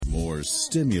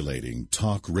Stimulating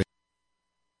talk radio.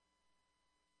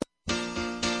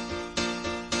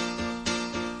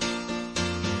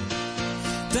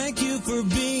 Thank you for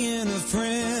being a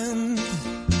friend.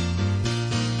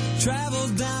 Travel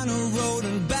down a road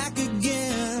and back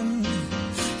again.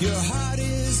 Your heart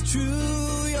is true.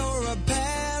 You're a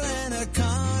pal and a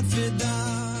confidant.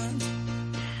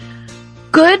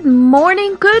 Good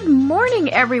morning,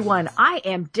 everyone. I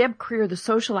am Deb Creer, the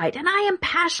socialite, and I am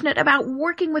passionate about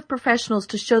working with professionals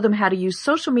to show them how to use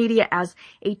social media as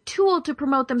a tool to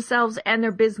promote themselves and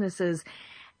their businesses.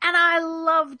 And I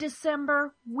love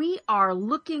December. We are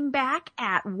looking back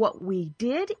at what we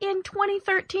did in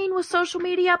 2013 with social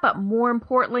media, but more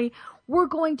importantly, we're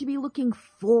going to be looking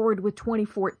forward with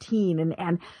 2014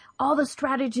 and all the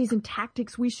strategies and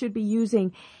tactics we should be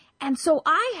using. And so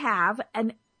I have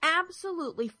an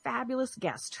absolutely fabulous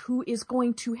guest who is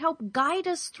going to help guide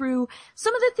us through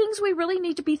some of the things we really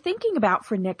need to be thinking about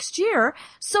for next year.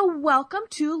 So welcome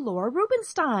to Laura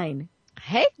Rubinstein.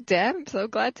 Hey, Deb. I'm so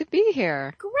glad to be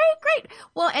here. Great.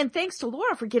 Well, and thanks to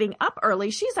Laura for getting up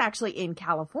early. She's actually in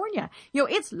California.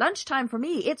 It's lunchtime for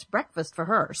me. It's breakfast for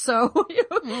her. So you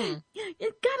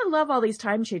gotta love all these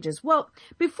time changes. Well,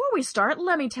 before we start,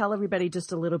 let me tell everybody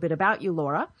just a little bit about you,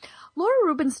 Laura. Laura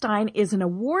Rubinstein is an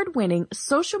award-winning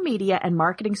social media and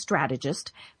marketing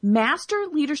strategist, master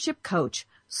leadership coach,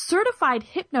 certified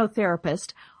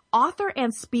hypnotherapist, author,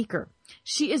 and speaker.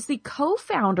 She is the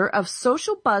co-founder of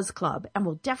Social Buzz Club, and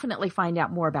we'll definitely find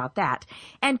out more about that,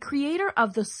 and creator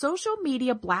of the Social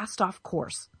Media Blast-Off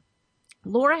course.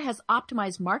 Laura has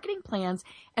optimized marketing plans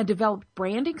and developed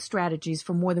branding strategies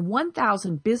for more than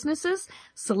 1,000 businesses,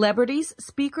 celebrities,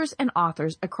 speakers, and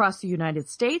authors across the United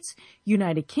States,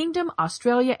 United Kingdom,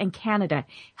 Australia, and Canada,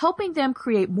 helping them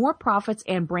create more profits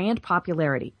and brand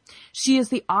popularity. She is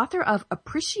the author of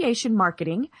Appreciation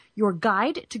Marketing, Your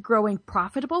Guide to Growing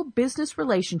Profitable Business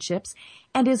Relationships,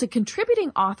 and is a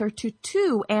contributing author to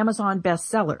 2 Amazon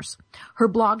bestsellers. Her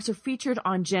blogs are featured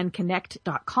on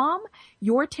GenConnect.com,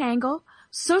 Your Tangle,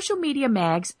 Social Media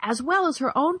Mags, as well as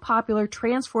her own popular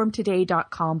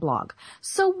TransformToday.com blog.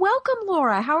 So welcome,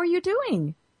 Laura. How are you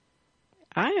doing?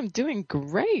 I am doing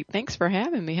great. Thanks for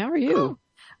having me. How are you? Oh,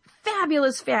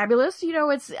 fabulous.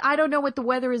 I don't know what the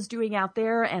weather is doing out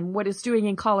there and what it's doing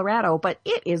in Colorado, but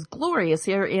it is glorious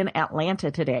here in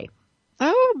Atlanta today.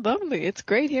 Oh, lovely. It's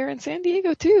great here in San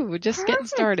Diego, too. We're just getting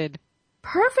started.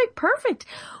 Perfect.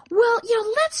 Well,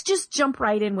 let's just jump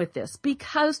right in with this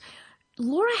because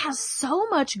Laura has so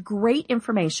much great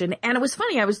information. And it was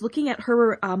funny. I was looking at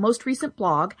her most recent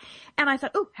blog and I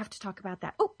thought, have to talk about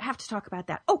that. Have to talk about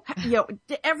that.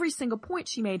 Every single point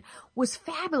she made was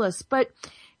fabulous. But,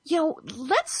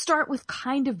 let's start with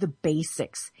kind of the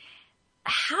basics.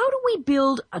 How do we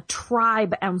build a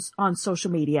tribe on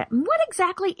social media? And what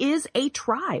exactly is a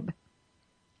tribe?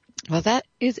 Well, that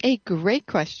is a great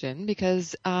question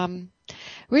because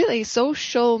really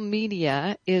social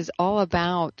media is all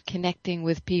about connecting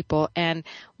with people. And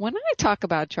when I talk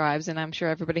about tribes, and I'm sure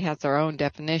everybody has their own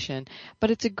definition,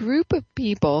 but it's a group of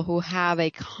people who have a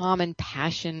common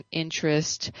passion,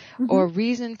 interest, or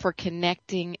reason for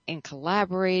connecting and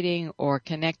collaborating or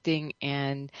connecting.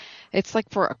 And it's like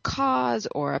for a cause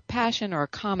or a passion or a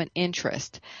common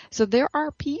interest. So there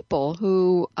are people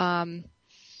who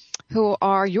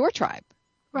are your tribe.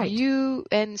 Right.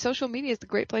 And social media is the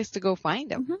great place to go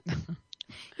find them.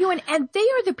 And they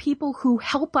are the people who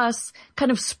help us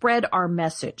kind of spread our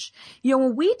message.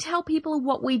 When we tell people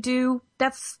what we do,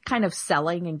 that's kind of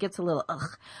selling and gets a little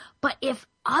ugh. But if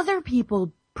other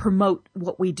people promote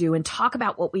what we do and talk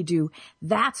about what we do,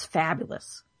 that's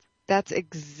fabulous. That's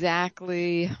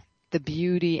exactly the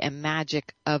beauty and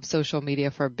magic of social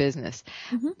media for business.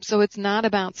 So it's not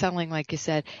about selling, like you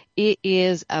said. It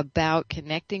is about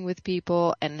connecting with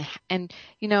people and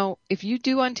if you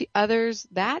do unto others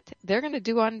that, they're going to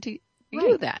do unto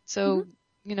you that. So,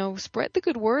 spread the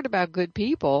good word about good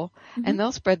people and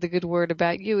they'll spread the good word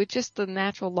about you. It's just the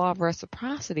natural law of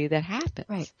reciprocity that happens.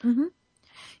 Right.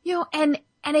 And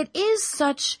it is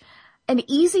such an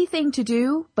easy thing to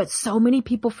do, but so many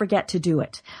people forget to do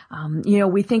it.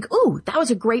 We think, that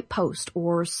was a great post,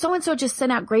 or so-and-so just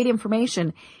sent out great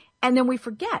information. And then we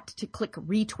forget to click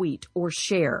retweet or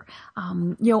share.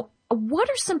 What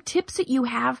are some tips that you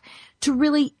have to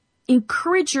really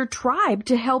encourage your tribe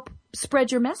to help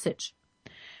spread your message?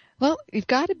 Well, you've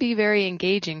got to be very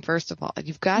engaging, first of all.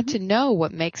 You've got to know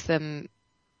what makes them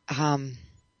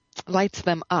lights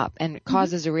them up and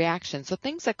causes a reaction. So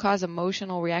things that cause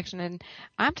emotional reaction, and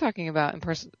I'm talking about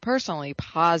personally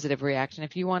positive reaction.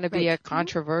 If you want to be a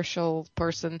controversial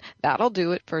person, that'll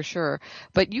do it for sure.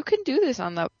 But you can do this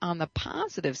on the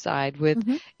positive side with,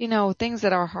 things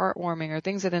that are heartwarming or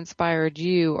things that inspired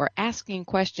you, or asking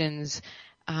questions,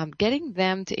 getting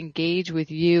them to engage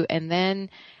with you. And then,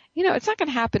 it's not going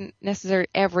to happen necessarily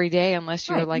every day unless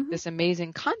you're like this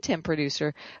amazing content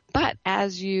producer. But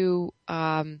as you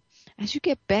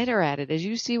get better at it, as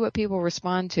you see what people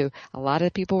respond to, a lot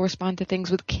of people respond to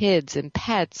things with kids and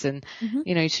pets and,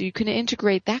 so you can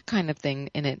integrate that kind of thing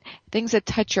in it. Things that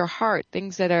touch your heart,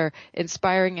 things that are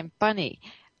inspiring and funny.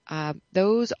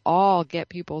 Those all get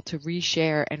people to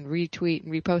reshare and retweet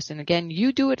and repost. And again,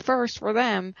 you do it first for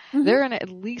them. They're going to at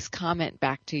least comment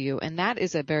back to you. And that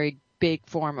is a very big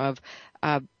form of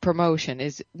promotion,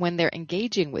 is when they're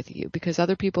engaging with you, because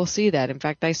other people see that. In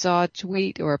fact, I saw a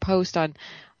tweet or a post on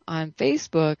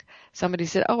Facebook. Somebody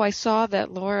said, "Oh, I saw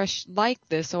that Laura liked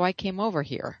this, so I came over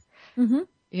here."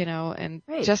 And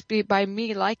just by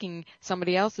me liking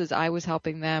somebody else's, I was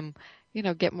helping them,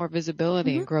 get more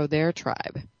visibility and grow their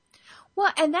tribe.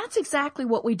 Well, and that's exactly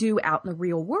what we do out in the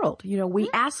real world. We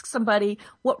ask somebody,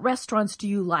 what restaurants do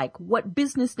you like? What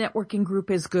business networking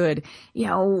group is good?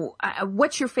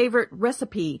 What's your favorite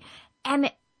recipe?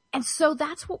 And so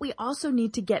that's what we also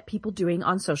need to get people doing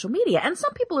on social media. And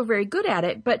some people are very good at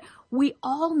it, but we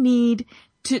all need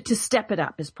to step it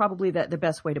up, is probably the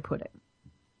best way to put it.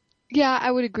 Yeah, I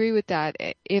would agree with that.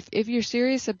 If you're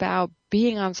serious about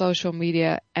being on social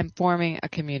media and forming a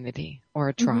community or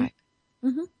a tribe.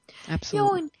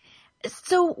 Absolutely.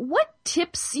 So what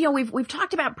tips, we've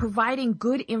talked about providing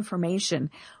good information.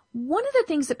 One of the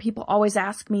things that people always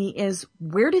ask me is,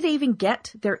 where do they even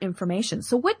get their information?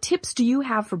 So what tips do you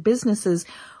have for businesses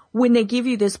when they give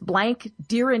you this blank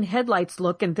deer in headlights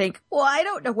look and think, well, I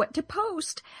don't know what to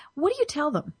post? What do you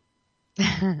tell them?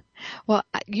 Well,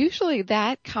 usually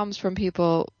that comes from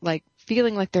people like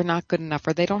feeling like they're not good enough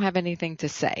or they don't have anything to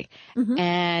say.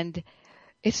 And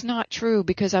it's not true,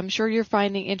 because I'm sure you're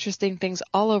finding interesting things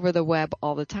all over the web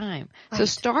all the time. Right. So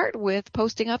start with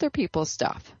posting other people's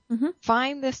stuff.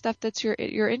 Find the stuff that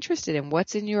you're interested in.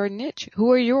 What's in your niche?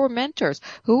 Who are your mentors?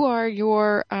 Who are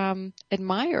your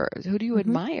admirers? Who do you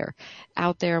admire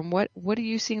out there? And what are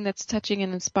you seeing that's touching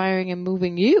and inspiring and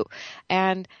moving you?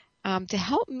 And to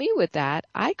help me with that,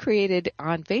 I created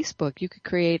on Facebook, you could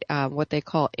create what they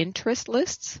call interest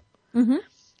lists.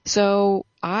 So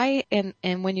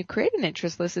and when you create an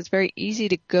interest list, it's very easy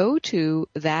to go to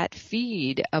that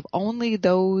feed of only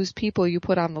those people you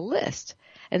put on the list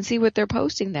and see what they're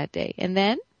posting that day. And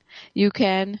then you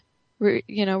can,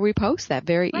 repost that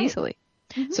very easily.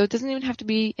 So it doesn't even have to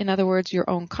be, in other words, your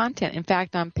own content. In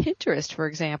fact, on Pinterest, for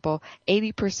example,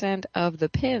 80% of the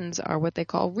pins are what they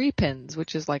call repins,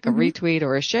 which is like a retweet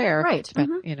or a share,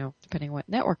 depending what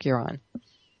network you're on.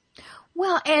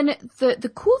 Well, and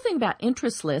the cool thing about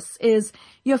interest lists is,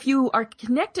 if you are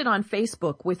connected on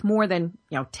Facebook with more than,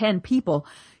 10 people,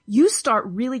 you start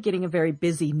really getting a very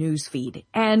busy news feed,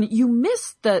 and you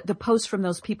miss the posts from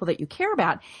those people that you care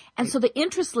about. And so the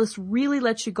interest list really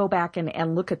lets you go back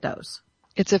and look at those.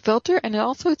 It's a filter, and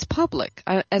also it's public,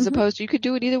 as opposed to, you could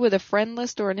do it either with a friend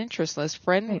list or an interest list.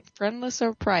 Friend lists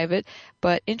are private,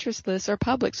 but interest lists are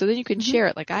public. So then you can share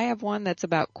it. Like I have one that's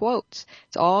about quotes.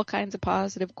 It's all kinds of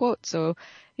positive quotes. So,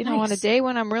 on a day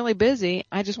when I'm really busy,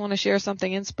 I just want to share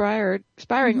something inspiring.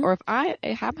 Or if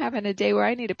I'm having a day where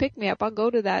I need a pick me up, I'll go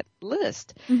to that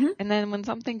list. And then when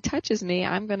something touches me,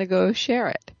 I'm going to go share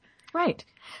it. Right.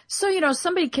 So,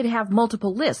 somebody could have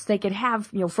multiple lists. They could have,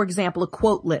 for example, a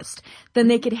quote list. Then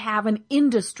they could have an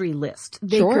industry list.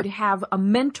 They could have a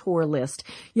mentor list.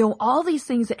 All these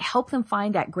things that help them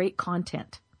find that great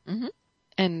content.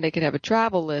 And they could have a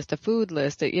travel list, a food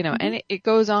list, and it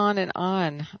goes on and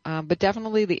on. But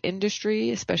definitely the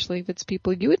industry, especially if it's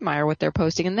people you admire what they're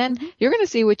posting. And then you're going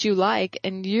to see what you like,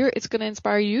 and it's going to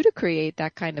inspire you to create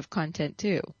that kind of content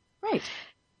too. Right.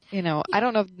 I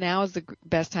don't know if now is the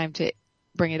best time to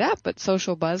bring it up, but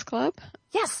Social Buzz Club.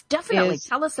 Yes, definitely.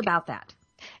 Tell us about that.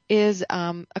 Is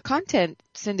a content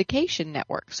syndication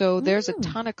network. So there's a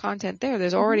ton of content there.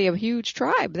 There's already a huge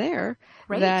tribe there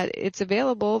that it's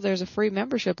available. There's a free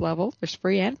membership level. There's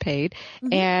free and paid.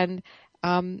 And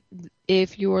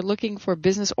if you're looking for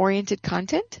business-oriented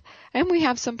content, and we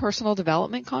have some personal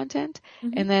development content,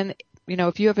 and then,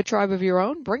 if you have a tribe of your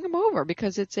own, bring them over,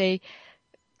 because it's a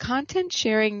content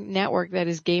sharing network that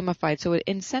is gamified. So it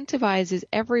incentivizes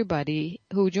everybody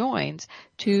who joins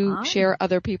to share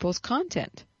other people's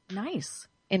content. Nice.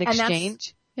 In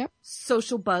exchange.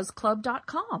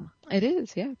 Socialbuzzclub.com. It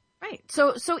is, yeah. Right.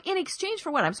 So in exchange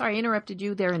for what? I'm sorry, I interrupted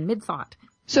you there in mid-thought.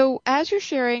 So as you're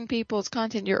sharing people's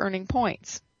content, you're earning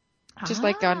points. Just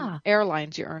like on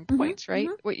airlines, you earn points, right?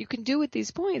 What you can do with these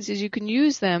points is you can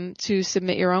use them to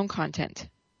submit your own content.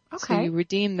 Okay. So you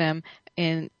redeem them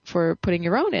for putting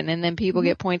your own in, and then people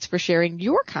get points for sharing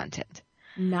your content.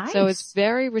 Nice. So it's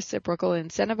very reciprocal. It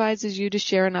incentivizes you to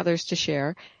share and others to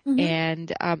share.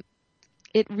 And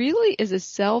it really is a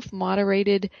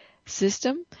self-moderated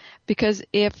system because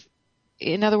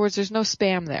in other words, there's no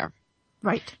spam there.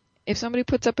 Right. If somebody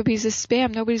puts up a piece of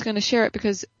spam, nobody's going to share it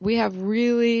because we have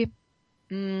really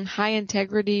high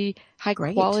integrity, high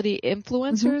quality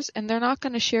influencers, and they're not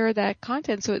going to share that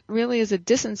content. So it really is a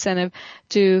disincentive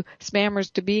to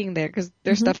spammers to being there because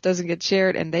their stuff doesn't get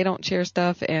shared and they don't share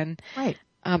stuff. And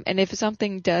and if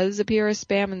something does appear as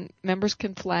spam, and members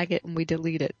can flag it and we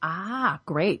delete it.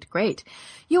 Great.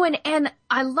 And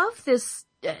I love this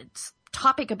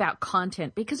topic about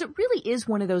content because it really is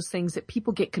one of those things that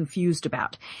people get confused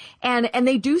about. And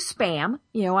they do spam.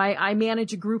 I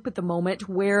manage a group at the moment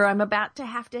where I'm about to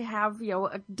have,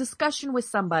 a discussion with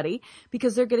somebody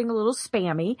because they're getting a little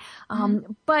spammy.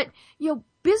 But,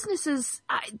 businesses,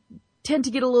 tend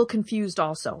to get a little confused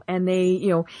also. And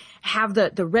they, have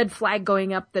the red flag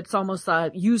going up that's almost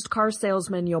a used car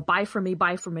salesman, buy from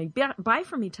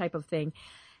me type of thing.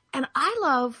 And I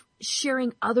love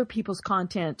sharing other people's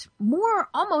content more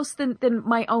almost than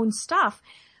my own stuff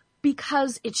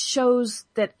because it shows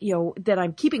that, that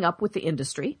I'm keeping up with the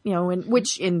industry, and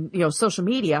which in, social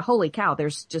media, holy cow,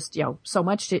 there's just, so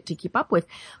much to keep up with.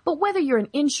 But whether you're an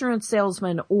insurance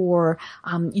salesman or,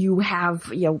 you have,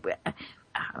 you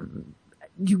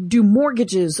do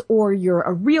mortgages or you're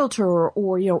a realtor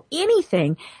or,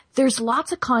 anything, there's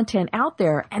lots of content out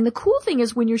there. And the cool thing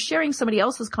is when you're sharing somebody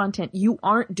else's content, you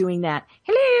aren't doing that,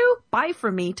 hello, buy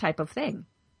from me type of thing.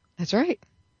 That's right.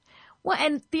 Well,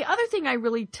 and the other thing I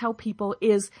really tell people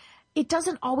is it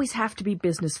doesn't always have to be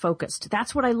business focused.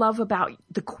 That's what I love about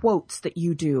the quotes that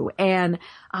you do. And,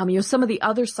 some of the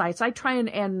other sites, I try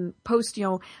and post,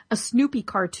 a Snoopy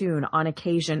cartoon on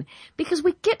occasion because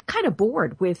we get kind of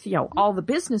bored with, all the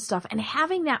business stuff, and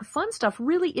having that fun stuff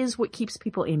really is what keeps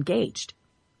people engaged.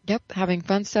 Yep. Having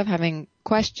fun stuff, having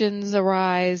questions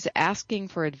arise, asking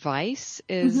for advice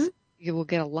you will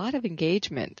get a lot of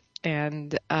engagement.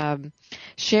 And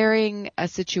sharing a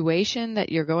situation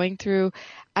that you're going through.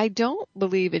 I don't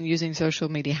believe in using social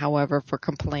media, however, for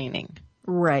complaining.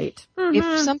 Right.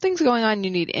 If something's going on you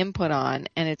need input on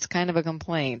and it's kind of a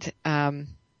complaint,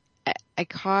 I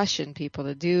caution people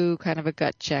to do kind of a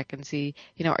gut check and see,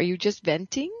 are you just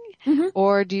venting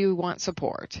or do you want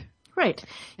support? Right.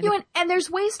 And there's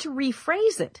ways to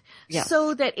rephrase it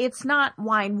so that it's not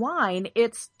whine.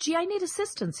 It's, gee, I need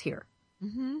assistance here.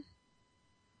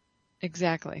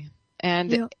 Exactly.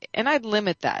 And I'd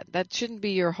limit that. That shouldn't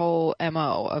be your whole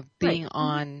MO of being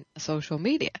on social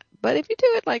media. But if you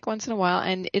do it like once in a while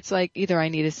and it's like either I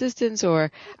need assistance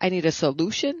or I need a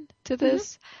solution to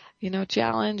this,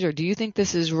 challenge, or do you think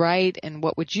this is right and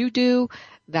what would you do?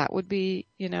 That would be,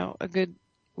 a good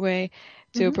way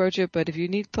to approach it. But if you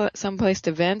need some place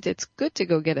to vent, it's good to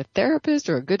go get a therapist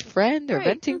or a good friend or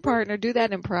venting partner. Do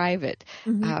that in private.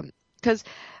 Because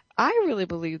I really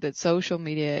believe that social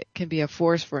media can be a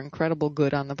force for incredible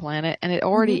good on the planet, and it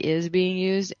already is being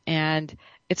used, and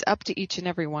it's up to each and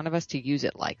every one of us to use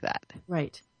it like that.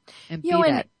 Right. And be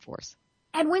that force.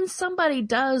 And when somebody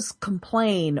does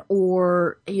complain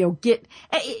or,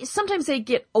 sometimes they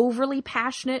get overly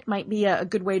passionate, might be a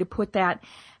good way to put that.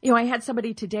 I had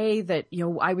somebody today that,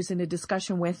 I was in a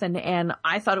discussion with and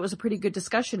I thought it was a pretty good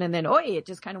discussion, and then, it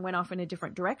just kind of went off in a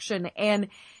different direction. And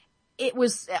it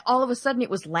was all of a sudden it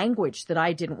was language that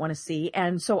I didn't want to see.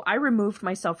 And so I removed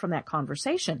myself from that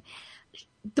conversation.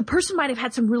 The person might have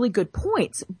had some really good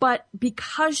points, but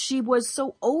because she was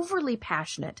so overly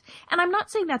passionate, and I'm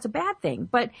not saying that's a bad thing,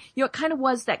 but, it kind of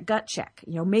was that gut check.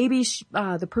 Maybe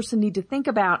the person need to think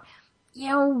about,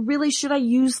 really, should I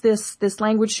use this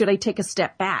language? Should I take a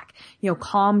step back,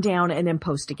 calm down and then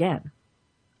post again?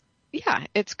 Yeah,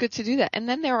 it's good to do that. And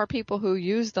then there are people who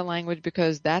use the language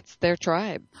because that's their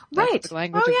tribe. Right. That's the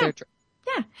language of their tribe.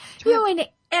 Yeah.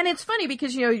 And it's funny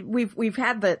because, we've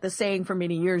had the saying for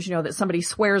many years, that somebody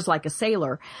swears like a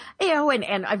sailor,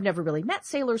 and I've never really met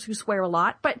sailors who swear a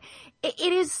lot, but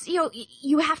it is,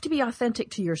 you have to be authentic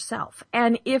to yourself.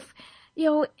 And if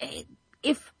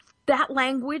that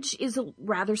language is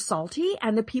rather salty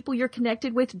and the people you're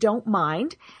connected with don't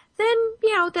mind, then,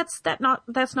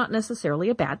 that's not necessarily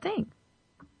a bad thing.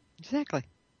 Exactly.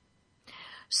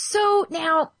 So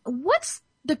now what's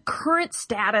the current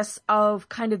status of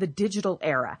kind of the digital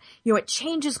era? It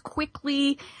changes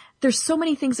quickly. there's so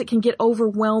many things that can get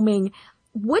overwhelming.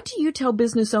 What do you tell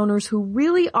business owners who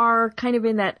really are kind of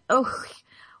in that,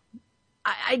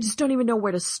 I just don't even know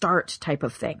where to start type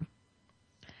of thing?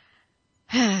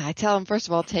 I tell them, first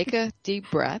of all, take a deep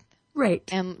breath. Right.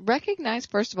 And recognize,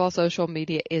 first of all, social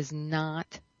media is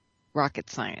not rocket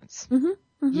science. Mm-hmm.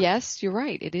 Mm-hmm. Yes, you're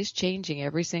right. It is changing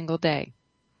every single day.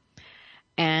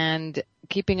 And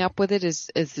keeping up with it is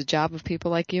the job of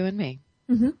people like you and me.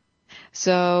 Mm-hmm.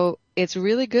 So it's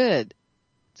really good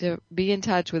to be in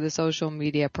touch with a social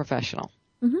media professional.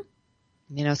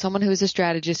 Mm-hmm. You know, someone who's a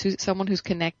strategist, someone who's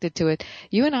connected to it.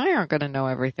 You and I aren't going to know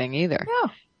everything either.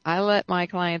 No. I let my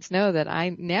clients know that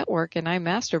I network and I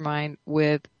mastermind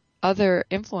with other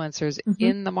influencers Mm-hmm.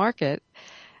 in the market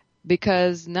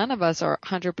because none of us are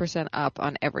 100% up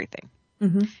on everything.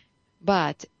 Mm-hmm.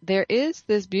 But there is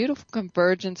this beautiful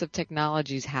convergence of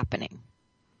technologies happening,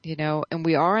 you know, and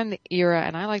we are in the era,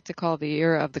 and I like to call it the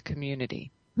era of the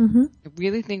community. Mm-hmm. I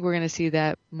really think we're going to see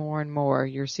that more and more.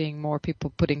 You're seeing more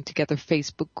people putting together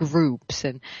Facebook groups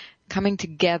and coming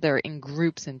together in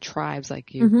groups and tribes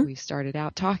like you. Mm-hmm. We started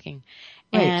out talking.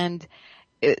 Right. And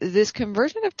this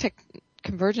convergence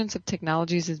of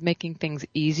technologies is making things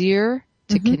easier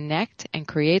to Mm-hmm. connect and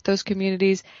create those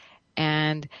communities.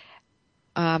 And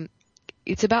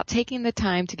it's about taking the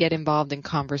time to get involved in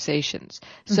conversations.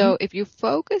 So if you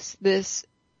focus this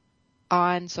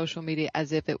on social media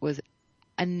as if it was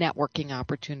a networking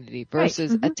opportunity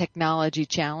versus Right. a technology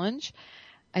challenge,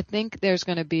 I think there's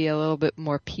going to be a little bit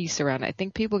more peace around it. I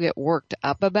think people get worked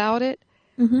up about it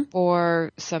Mm-hmm.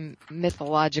 for some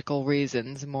mythological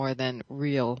reasons more than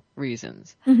real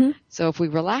reasons. Mm-hmm. So if we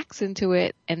relax into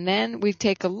it and then we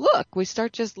take a look, we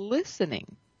start just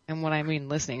listening. And when I mean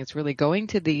listening, it's really going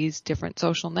to these different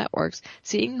social networks,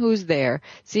 seeing who's there,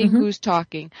 seeing Mm-hmm. who's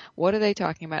talking, what are they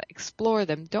talking about, explore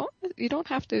them. You don't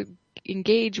have to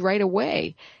engage right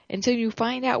away until you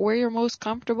find out where you're most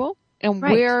comfortable and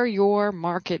Right. where your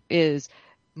market is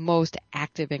most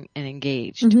active and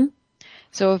engaged. Mm-hmm.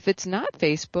 So if it's not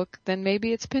Facebook, then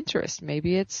maybe it's Pinterest,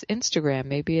 maybe it's Instagram,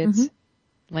 maybe it's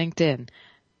LinkedIn,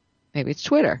 maybe it's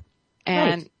Twitter.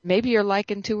 And maybe you're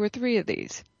liking 2 or 3 of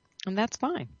these, and that's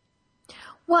fine.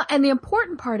 Well, and the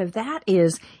important part of that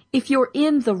is if you're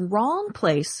in the wrong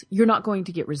place, you're not going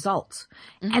to get results.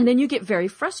 Mm-hmm. And then you get very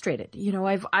frustrated. You know,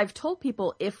 I've told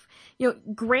people if, you know,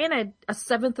 granted a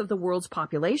 1/7 of the world's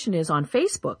population is on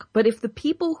Facebook, but if the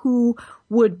people who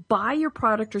would buy your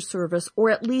product or service, or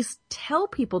at least tell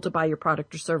people to buy your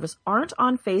product or service, aren't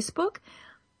on Facebook,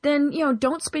 then, you know,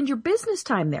 don't spend your business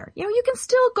time there. You know, you can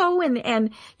still go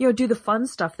and, you know, do the fun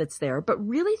stuff that's there, but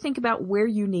really think about where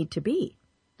you need to be.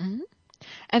 Mm-hmm.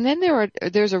 And then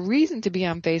there's a reason to be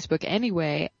on Facebook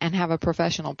anyway and have a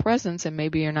professional presence, and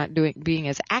maybe you're not being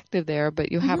as active there,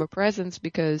 but you have a presence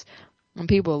because when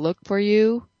people look for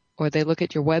you or they look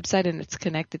at your website and it's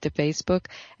connected to Facebook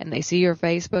and they see your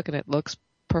Facebook and it looks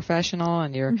professional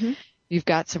and you've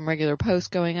got some regular posts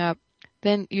going up,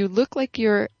 then you look like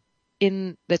you're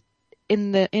in with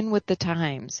the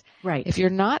times. Right. If you're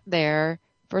not there,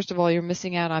 first of all, you're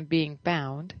missing out on being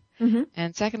found. Mm-hmm.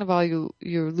 And second of all, you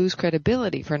lose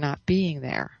credibility for not being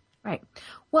there. Right.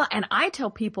 Well, and I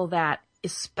tell people that,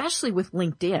 especially with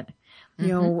LinkedIn, you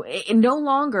know, it no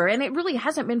longer, and it really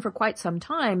hasn't been for quite some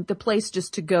time, the place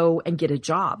just to go and get a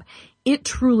job. It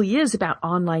truly is about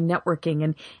online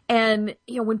networking. And,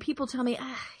 you know, when people tell me,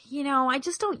 you know, I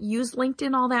just don't use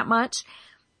LinkedIn all that much,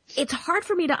 it's hard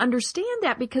for me to understand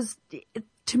that because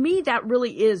to me, that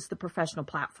really is the professional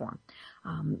platform.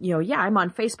 You know, yeah, I'm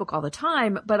on Facebook all the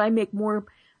time, but I make more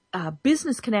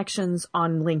business connections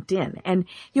on LinkedIn. And,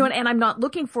 you know, and I'm not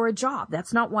looking for a job.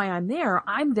 That's not why I'm there.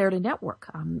 I'm there to network.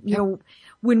 You know,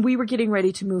 when we were getting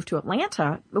ready to move to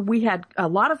Atlanta, we had a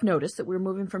lot of notice that we were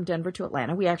moving from Denver to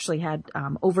Atlanta. We actually had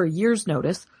over a year's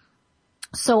notice.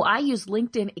 So I used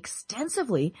LinkedIn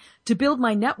extensively to build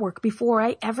my network before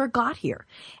I ever got here.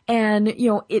 And, you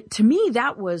know, to me,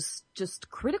 that was just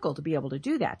critical to be able to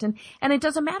do that. And it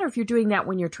doesn't matter if you're doing that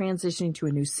when you're transitioning to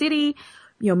a new city,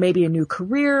 you know, maybe a new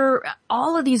career,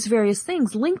 all of these various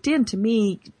things. LinkedIn, to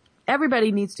me,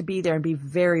 everybody needs to be there and be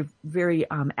very, very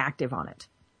active on it.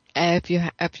 If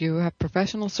you have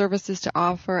professional services to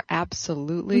offer,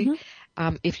 absolutely.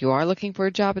 If you are looking for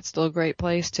a job, it's still a great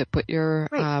place to put your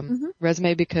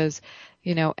resume because,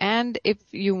 you know, and if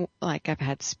you, like I've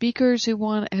had speakers who've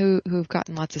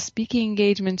gotten lots of speaking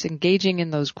engagements, engaging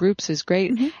in those groups is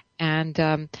great. And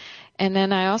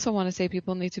then I also want to say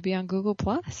people need to be on Google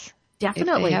Plus.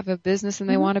 Definitely. If they have a business and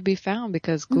they want to be found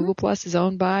because Google Plus is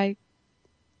owned by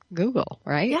Google,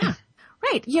 right? Yeah.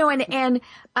 Right. And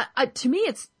to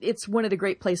me, it's one of the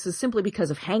great places simply because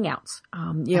of Hangouts.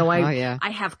 I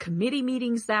have committee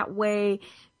meetings that way.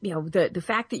 The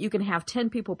fact that you can have 10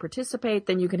 people participate,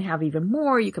 then you can have even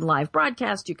more. You can live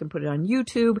broadcast. You can put it on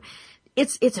YouTube.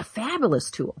 It's a fabulous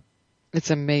tool.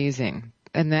 It's amazing.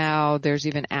 And now there's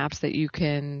even apps that you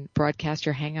can broadcast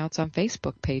your Hangouts on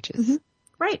Facebook pages. Mm-hmm.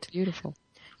 Right. Beautiful.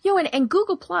 And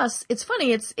Google Plus, it's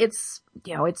funny, it's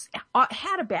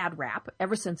had a bad rap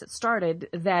ever since it started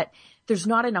that there's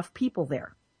not enough people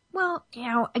there. Well,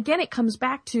 again, it comes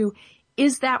back to,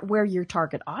 is that where your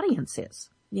target audience is?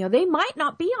 They might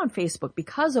not be on Facebook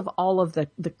because of all of the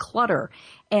clutter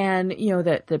and,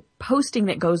 the posting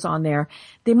that goes on there.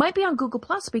 They might be on Google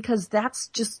Plus because that's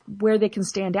just where they can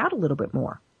stand out a little bit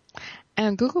more.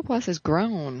 And Google Plus has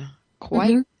grown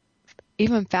quite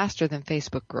even faster than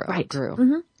Facebook grew.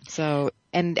 Mm-hmm. So,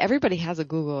 and everybody has a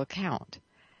Google account.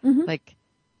 Mm-hmm. Like,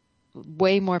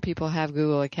 way more people have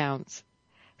Google accounts.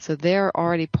 So they're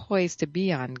already poised to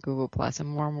be on Google Plus, and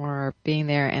more are being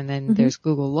there. And then there's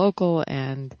Google Local,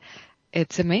 and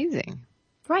it's amazing.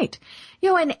 Right.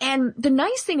 And the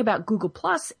nice thing about Google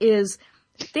Plus is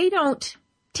they don't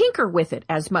tinker with it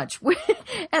as much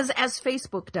as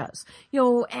Facebook does.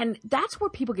 And that's where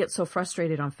people get so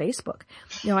frustrated on Facebook.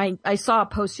 I saw a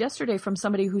post yesterday from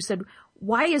somebody who said,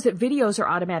 why is it videos are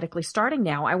automatically starting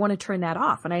now? I want to turn that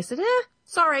off. And I said,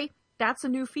 sorry, that's a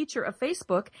new feature of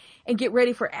Facebook, and get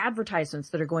ready for advertisements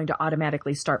that are going to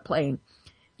automatically start playing.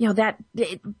 That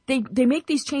they make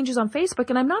these changes on Facebook,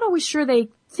 and I'm not always sure they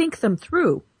think them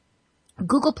through.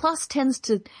 Google Plus tends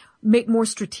to make more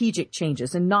strategic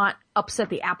changes and not upset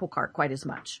the apple cart quite as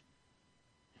much.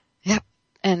 Yep.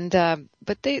 And,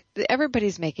 but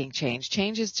everybody's making change.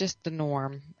 Change is just the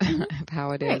norm of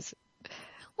how it is.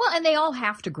 Well, and they all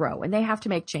have to grow and they have to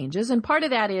make changes. And part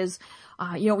of that is,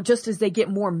 just as they get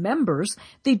more members,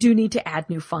 they do need to add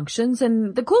new functions.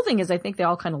 And the cool thing is I think they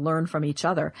all kind of learn from each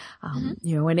other,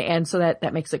 and so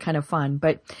that makes it kind of fun.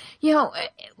 But,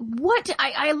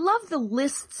 I love the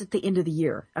lists at the end of the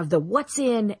year of the what's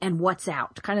in and what's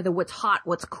out, kind of the what's hot,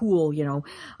 what's cool,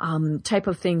 type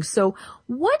of thing. So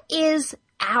what is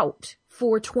out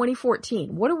for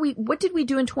 2014? What did we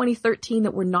do in 2013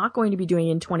 that we're not going to be doing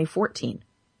in 2014?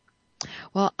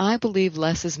 Well, I believe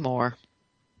less is more.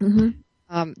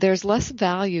 Mm-hmm. There's less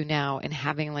value now in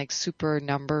having like super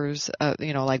numbers,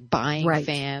 like buying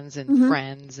fans and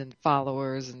friends and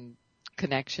followers and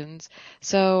connections.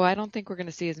 So I don't think we're going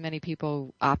to see as many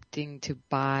people opting to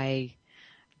buy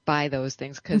those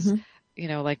things because,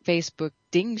 like Facebook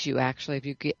dings you actually if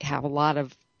you have a lot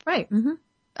of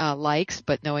likes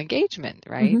but no engagement,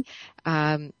 right?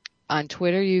 On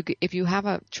Twitter, if you have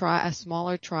a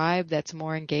smaller tribe that's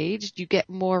more engaged, you get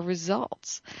more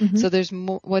results. So there's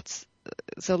more.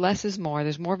 So less is more.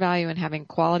 There's more value in having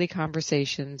quality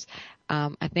conversations.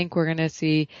 I think we're going to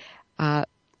see,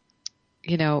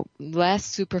 less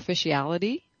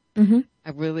superficiality.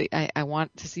 I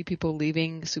want to see people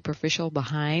leaving superficial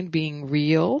behind, being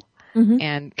real.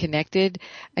 And connected.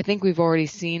 I think we've already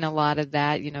seen a lot of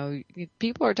that.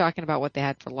 People are talking about what they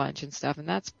had for lunch and stuff, and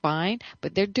that's fine.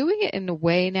 But they're doing it in a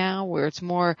way now where it's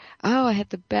more, I had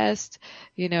the best,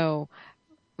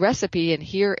 recipe, and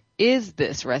here is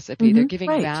this recipe. They're giving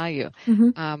value.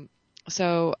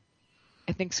 So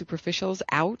I think superficial's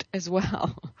out as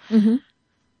well.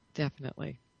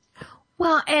 Definitely.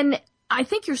 Well, and I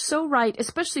think you're so right,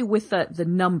 especially with the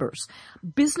numbers.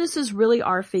 Businesses really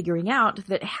are figuring out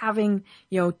that having,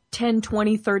 10,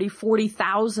 20, 30,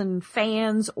 40,000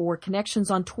 fans or connections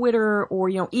on Twitter or,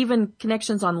 even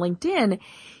connections on LinkedIn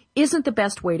isn't the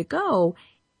best way to go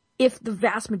if the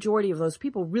vast majority of those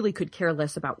people really could care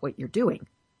less about what you're doing.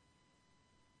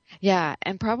 Yeah,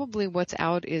 and probably what's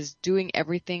out is doing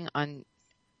everything on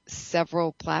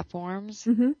several platforms.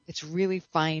 It's really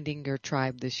finding your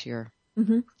tribe this year.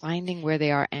 Finding where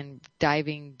they are and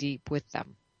diving deep with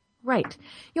them. Right.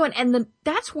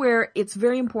 That's where it's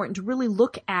very important to really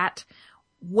look at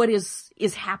what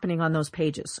is happening on those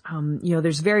pages.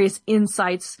 There's various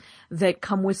insights that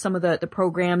come with some of the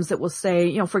programs that will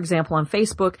say, for example, on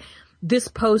Facebook, this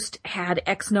post had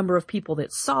X number of people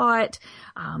that saw it.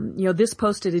 This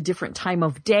post at a different time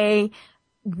of day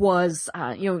was,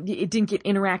 it didn't get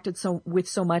interacted with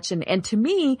so much. And to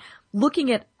me,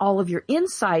 looking at all of your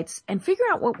insights and figure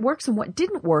out what works and what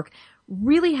didn't work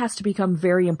really has to become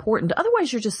very important.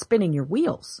 Otherwise, you're just spinning your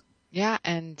wheels. Yeah.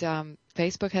 And,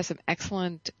 Facebook has some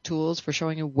excellent tools for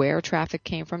showing you where traffic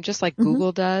came from, just like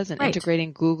Google does, and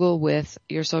integrating Google with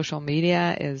your social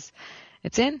media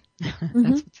it's in.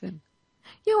 That's what's in.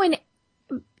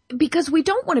 And because we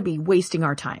don't want to be wasting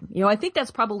our time. I think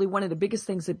that's probably one of the biggest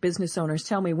things that business owners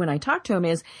tell me when I talk to them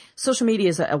is social media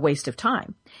is a waste of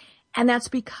time. And that's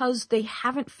because they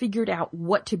haven't figured out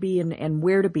what to be and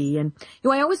where to be. And,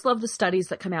 I always love the studies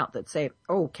that come out that say,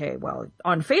 okay, well,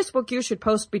 on Facebook, you should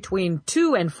post between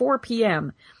 2 and 4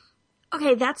 p.m.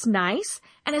 Okay, that's nice.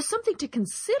 And it's something to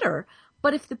consider.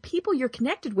 But if the people you're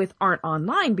connected with aren't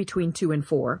online between 2 and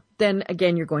 4, then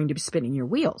again, you're going to be spinning your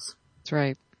wheels. That's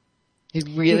right.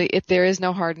 If there is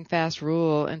no hard and fast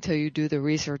rule until you do the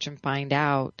research and find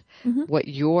out what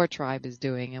your tribe is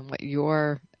doing and what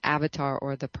your avatar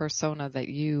or the persona that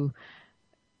you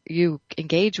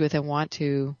engage with and want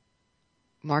to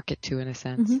market to, in a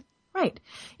sense. Right.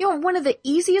 One of the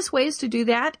easiest ways to do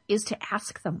that is to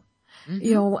ask them.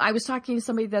 I was talking to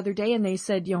somebody the other day and they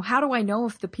said, how do I know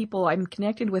if the people I'm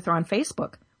connected with are on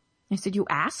Facebook? I said, you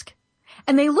ask?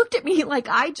 And they looked at me like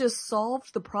I just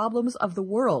solved the problems of the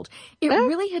world. It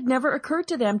really had never occurred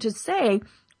to them to say,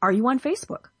 are you on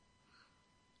Facebook?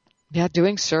 Yeah,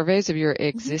 doing surveys of your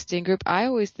existing group. I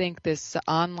always think this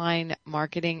online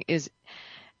marketing is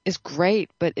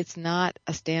great, but it's not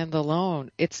a standalone.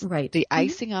 It's the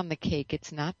icing on the cake.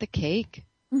 It's not the cake.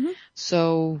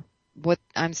 So what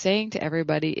I'm saying to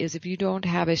everybody is if you don't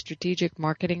have a strategic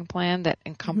marketing plan that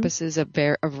encompasses a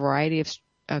variety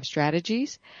of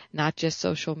strategies, not just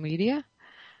social media,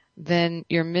 then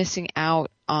you're missing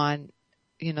out on,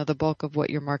 the bulk of what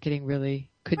your marketing really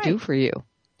could do for you.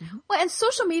 Well, and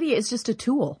social media is just a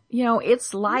tool.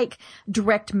 It's like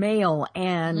direct mail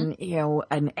and,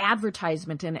 an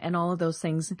advertisement and all of those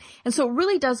things. And so it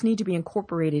really does need to be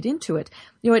incorporated into it.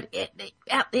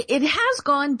 It has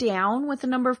gone down with the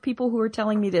number of people who are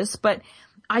telling me this, but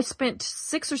I spent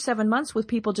 6 or 7 months with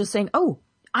people just saying, oh,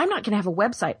 I'm not going to have a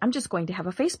website. I'm just going to have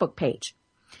a Facebook page.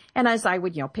 And as I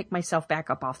would, pick myself back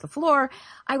up off the floor,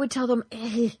 I would tell them,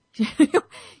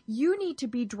 you need to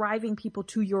be driving people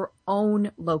to your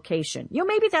own location.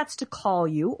 Maybe that's to call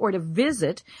you or to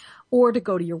visit or to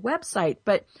go to your website.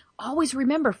 But always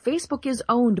remember, Facebook is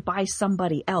owned by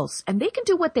somebody else and they can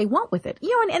do what they want with it.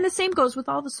 And the same goes with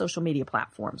all the social media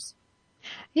platforms.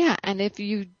 Yeah. And if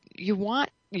you want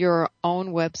your own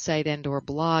website and or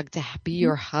blog to be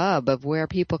your hub of where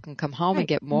people can come home and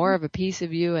get more of a piece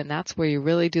of you, and that's where you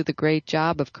really do the great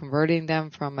job of converting them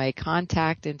from a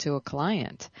contact into a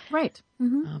client. Right.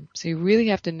 So you really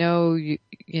have to know,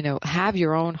 have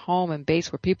your own home and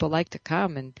base where people like to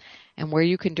come and where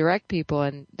you can direct people.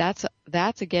 And that's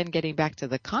again, getting back to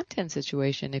the content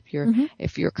situation. If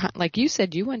you're like you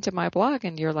said, you went to my blog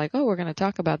and you're like, oh, we're going to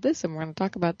talk about this and we're going to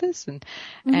talk about this.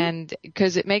 And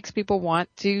because it makes people want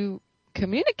to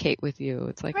communicate with you.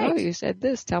 It's like, oh, you said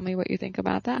this. Tell me what you think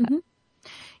about that.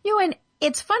 And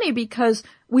it's funny because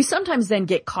we sometimes then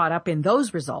get caught up in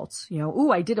those results.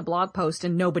 I did a blog post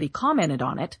and nobody commented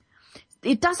on it.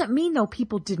 It doesn't mean, though,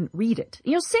 people didn't read it.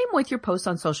 Same with your posts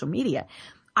on social media.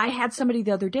 I had somebody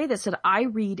the other day that said, I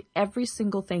read every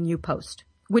single thing you post,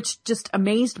 which just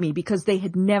amazed me because they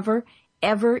had never,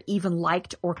 ever even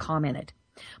liked or commented.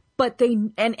 But they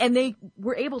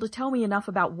were able to tell me enough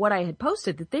about what I had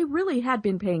posted that they really had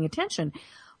been paying attention.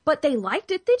 But they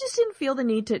liked it. They just didn't feel the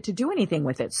need to do anything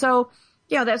with it. So,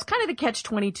 that's kind of the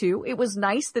catch-22. It was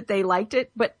nice that they liked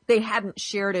it, but they hadn't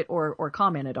shared it or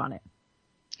commented on it.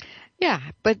 Yeah,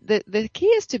 but the key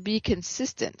is to be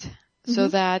consistent so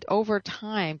that over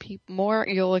time,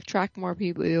 you'll attract more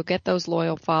people. You'll get those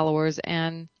loyal followers.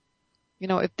 And,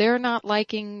 if they're not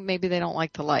liking, maybe they don't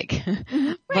like to like,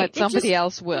 but somebody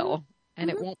else will. And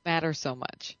it won't matter so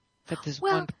much that this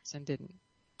one person didn't.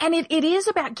 And it is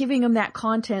about giving them that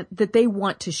content that they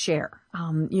want to share.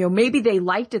 Maybe they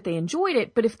liked it, they enjoyed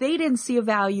it, but if they didn't see a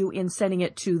value in sending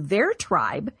it to their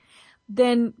tribe,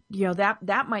 then,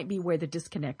 that might be where the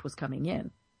disconnect was coming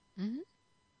in.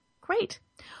 Great.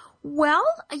 Well,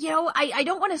 I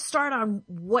don't want to start on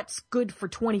what's good for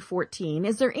 2014.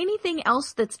 Is there anything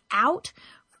else that's out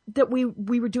that we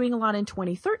were doing a lot in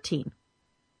 2013?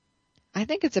 I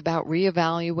think it's about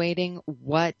reevaluating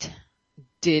what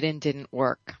did and didn't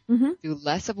work. Do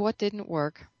less of what didn't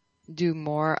work, do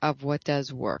more of what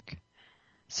does work.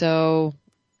 So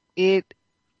it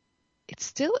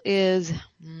still is,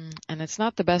 and it's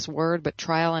not the best word, but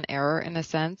trial and error in a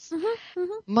sense.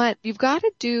 But you've got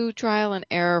to do trial and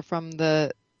error from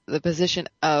the position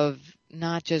of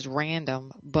not just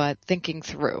random, but thinking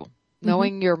through,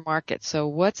 knowing your market. So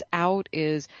what's out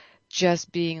is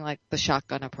just being like the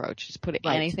shotgun approach, just putting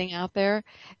anything out there.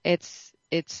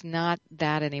 It's not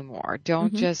that anymore.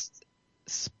 Don't just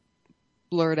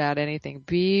blurt out anything.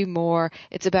 Be more,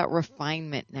 it's about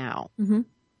refinement now.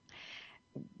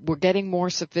 we're getting more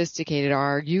sophisticated.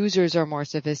 Our users are more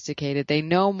sophisticated. They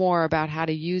know more about how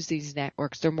to use these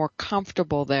networks. They're more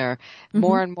comfortable there.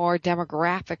 More and more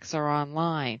demographics are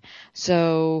online.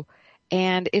 So,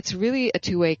 and it's really a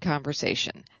two-way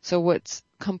conversation. So what's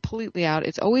completely out,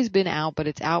 it's always been out, but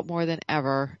it's out more than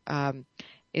ever,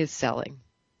 is selling.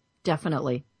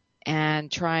 Definitely.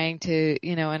 And trying to,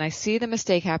 and I see the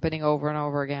mistake happening over and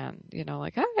over again,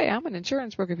 like, hey, I'm an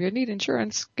insurance broker. If you need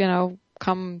insurance,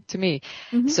 come to me.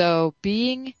 So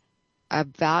being a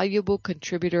valuable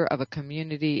contributor of a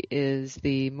community is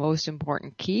the most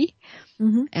important key,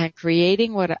 and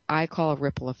creating what I call a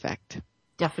ripple effect.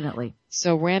 Definitely.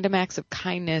 So random acts of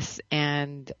kindness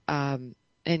and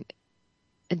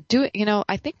doing,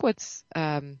 I think what's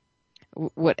out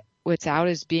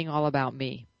is being all about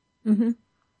me.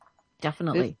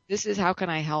 Definitely. This is how can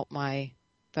I help my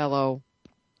fellow,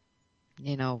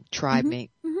 tribe mate.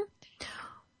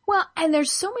 Well, and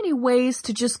there's so many ways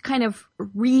to just kind of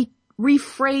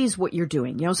rephrase what you're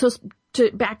doing, so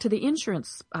back to the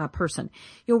insurance person,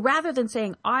 rather than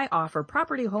saying, I offer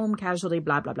property, home, casualty,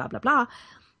 blah, blah, blah, blah, blah.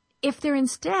 If they're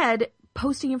instead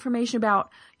posting information about,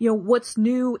 what's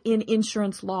new in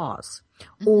insurance laws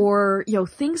or,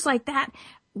 things like that,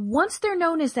 once they're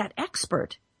known as that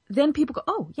expert, then people go,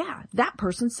 oh yeah, that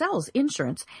person sells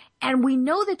insurance. And we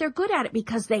know that they're good at it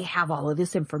because they have all of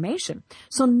this information.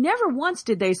 So never once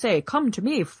did they say, come to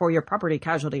me for your property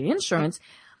casualty insurance,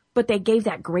 but they gave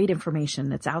that great information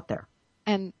that's out there.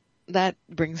 And that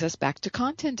brings us back to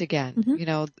content again.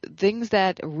 Things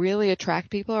that really attract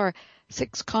people are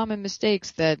 6 common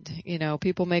mistakes that,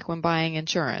 people make when buying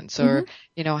insurance or,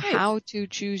 how to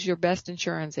choose your best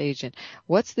insurance agent.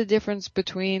 What's the difference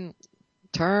between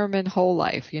term and whole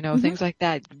life, things like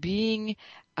that. Being,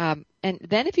 and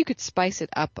then if you could spice it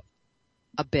up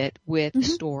a bit with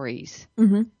stories.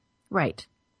 Right.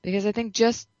 Because I think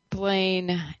just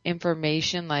plain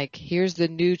information like here's the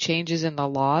new changes in the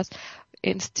laws,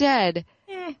 instead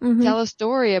tell a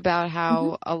story about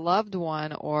how a loved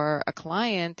one or a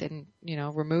client and,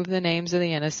 remove the names of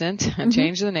the innocent and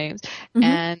change the names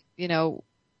and,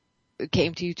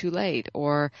 came to you too late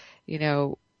or,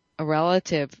 a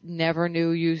relative never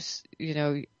knew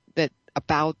that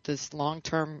about this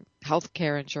long-term health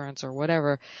care insurance or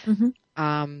whatever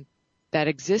that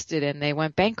existed and they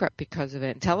went bankrupt because of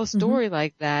it. And tell a story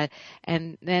like that.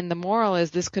 And then the moral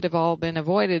is this could have all been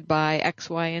avoided by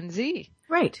X, Y, and Z.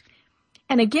 Right.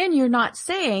 And again, you're not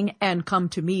saying, and come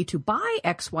to me to buy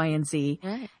X, Y, and Z.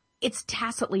 Right. It's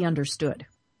tacitly understood.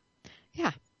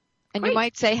 Yeah. And you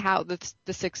might say how the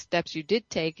 6 steps you did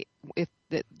take if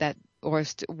that or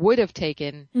would have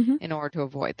taken in order to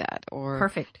avoid that. Or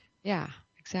perfect. Yeah,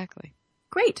 exactly.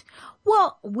 Great.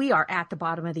 Well, we are at the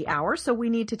bottom of the hour, so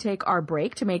we need to take our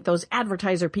break to make those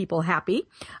advertiser people happy.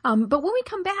 But when we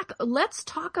come back, let's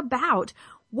talk about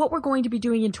what we're going to be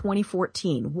doing in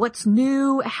 2014. What's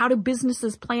new? How do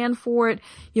businesses plan for it?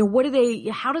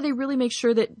 How do they really make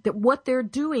sure that what they're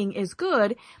doing is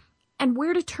good? And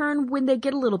where to turn when they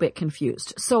get a little bit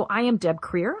confused. So I am Deb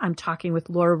Creer. I'm talking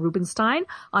with Laura Rubinstein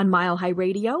on Mile High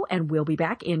Radio, and we'll be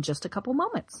back in just a couple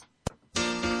moments.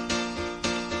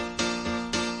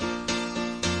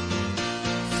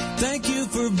 Thank you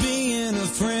for being a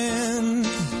friend.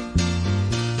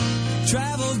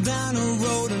 Travel down a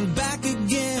road and back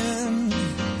again.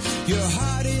 Your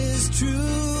heart is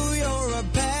true. You're a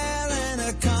pal and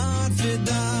a confidant.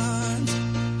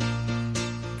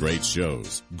 Great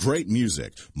shows, great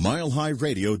music,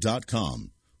 milehighradio.com.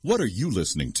 What are you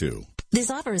listening to? This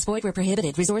offer is void where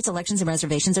prohibited. Resort selections and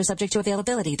reservations are subject to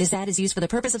availability. This ad is used for the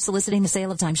purpose of soliciting the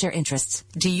sale of timeshare interests.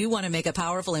 Do you want to make a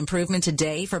powerful improvement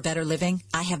today for better living?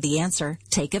 I have the answer.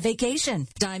 Take a vacation.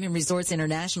 Diamond Resorts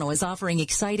International is offering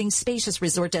exciting, spacious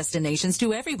resort destinations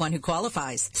to everyone who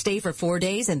qualifies. Stay for 4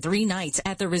 days and 3 nights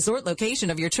at the resort location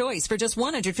of your choice for just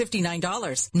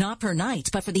 $159. Not per night,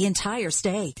 but for the entire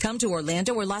stay. Come to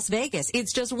Orlando or Las Vegas.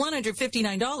 It's just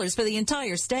 $159 for the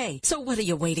entire stay. So what are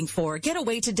you waiting for? Get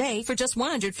away today for just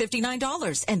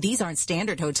 $159. And these aren't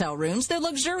standard hotel rooms. They're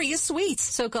luxurious suites.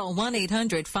 So call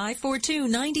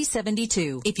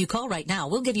 1-800-542-9072. If you call right now,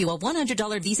 we'll give you a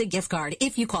 $100 Visa gift card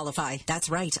if you qualify. That's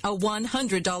right, a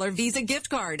 $100 Visa gift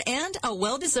card and a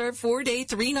well-deserved 4-day,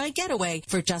 3-night getaway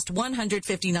for just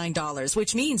 $159,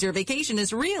 which means your vacation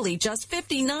is really just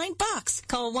 $59.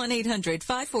 Call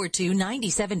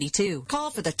 1-800-542-9072.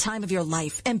 Call for the time of your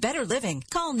life and better living.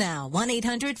 Call now,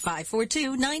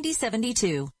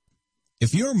 1-800-542-9072.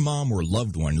 If your mom or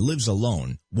loved one lives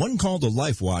alone, one call to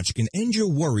LifeWatch can end your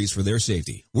worries for their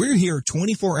safety. We're here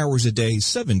 24 hours a day,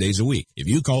 7 days a week. If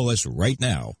you call us right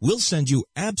now, we'll send you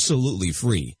absolutely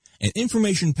free an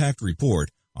information-packed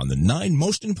report on the 9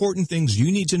 most important things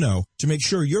you need to know to make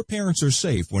sure your parents are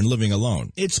safe when living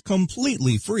alone. It's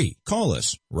completely free. Call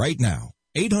us right now.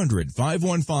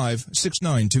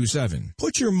 800-515-6927.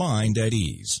 Put your mind at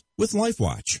ease with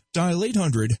LifeWatch. Dial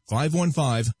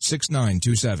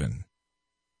 800-515-6927.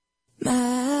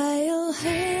 Mile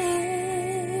high.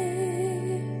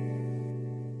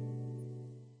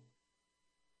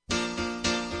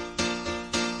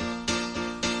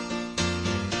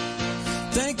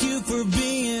 Thank you for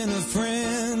being a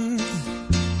friend.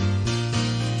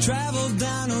 Travel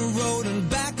down a road and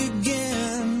back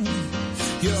again.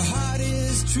 Your heart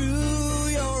is true.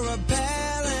 You're a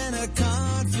pal and a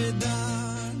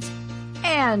confidant.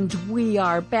 And we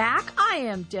are back. I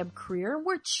am Deb Creer.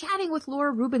 We're chatting with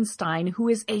Laura Rubinstein, who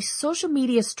is a social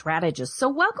media strategist. So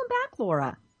welcome back,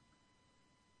 Laura.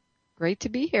 Great to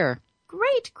be here.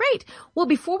 Great, great. Well,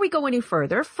 before we go any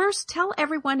further, first tell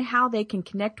everyone how they can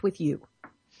connect with you.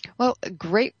 Well, a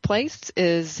great place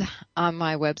is on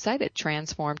my website at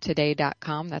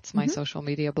transformtoday.com. That's my social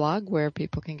media blog where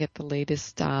people can get the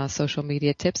latest social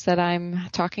media tips that I'm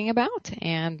talking about.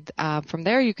 And from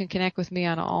there, you can connect with me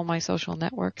on all my social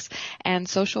networks. And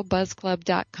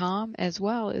socialbuzzclub.com as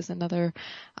well is another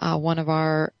one of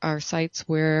our sites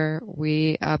where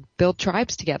we build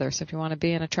tribes together. So if you want to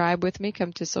be in a tribe with me,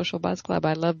 come to Social Buzz Club.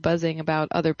 I love buzzing about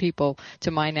other people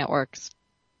to my networks.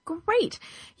 Great.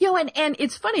 And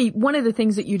it's funny. One of the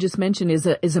things that you just mentioned is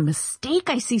a mistake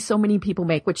I see so many people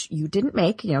make, which you didn't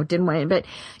make, didn't want, but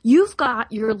you've got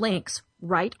your links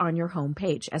right on your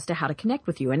homepage as to how to connect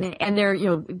with you. And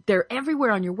they're everywhere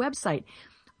on your website.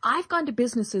 I've gone to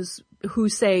businesses who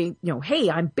say, hey,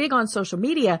 I'm big on social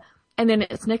media. And then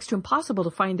it's next to impossible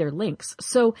to find their links.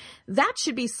 So that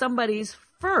should be somebody's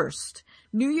first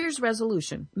New Year's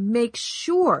resolution. Make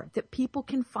sure that people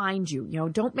can find you.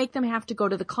 Don't make them have to go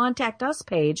to the Contact Us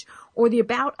page or the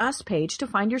About Us page to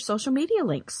find your social media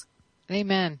links.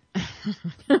 Amen.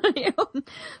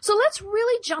 So let's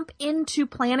really jump into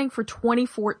planning for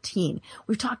 2014.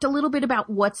 We've talked a little bit about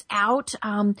what's out,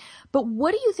 but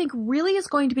what do you think really is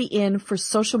going to be in for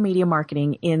social media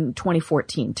marketing in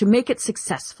 2014 to make it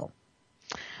successful?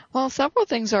 Well, several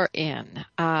things are in.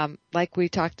 Like we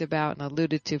talked about and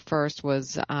alluded to first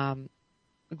was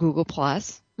Google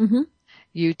Plus,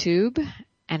 YouTube,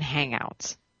 and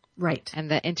Hangouts. Right. And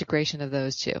the integration of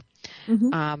those two.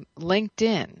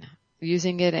 LinkedIn,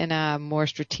 using it in a more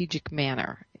strategic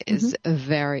manner is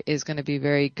going to be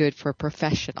very good for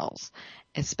professionals,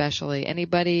 especially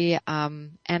anybody,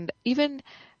 and even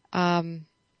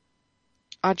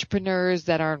entrepreneurs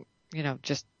that are,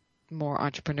 just more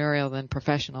entrepreneurial than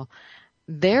professional.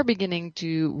 They're beginning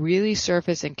to really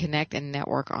surface and connect and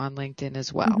network on LinkedIn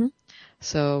as well.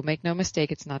 So make no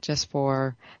mistake, it's not just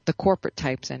for the corporate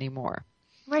types anymore.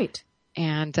 Right.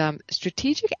 And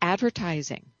strategic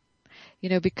advertising,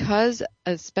 because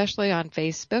especially on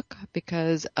Facebook,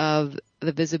 because of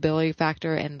the visibility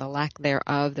factor and the lack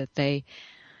thereof it's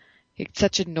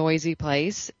such a noisy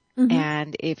place.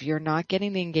 And if you're not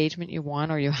getting the engagement you want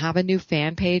or you have a new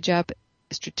fan page up,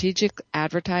 strategic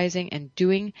advertising and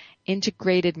doing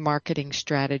integrated marketing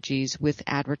strategies with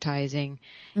advertising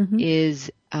is,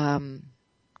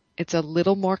 it's a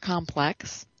little more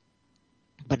complex,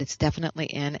 but it's definitely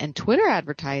in. And Twitter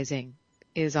advertising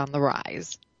is on the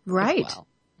rise. Right. As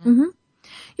well.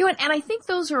 And I think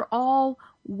those are all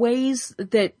ways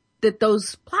that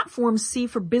those platforms see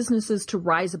for businesses to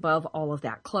rise above all of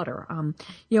that clutter. And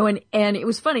it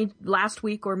was funny last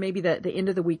week or maybe the end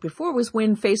of the week before was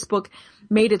when Facebook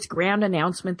made its grand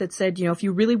announcement that said, if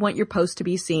you really want your post to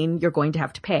be seen, you're going to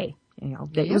have to pay.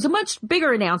 It was a much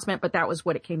bigger announcement, but that was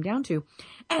what it came down to.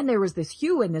 And there was this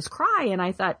hue and this cry. And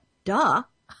I thought, duh.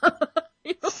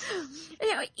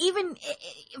 Even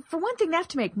for one thing, they have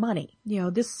to make money.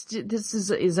 This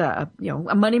is a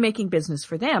money making business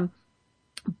for them.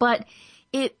 But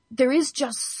there is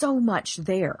just so much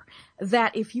there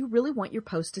that if you really want your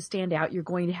post to stand out, you're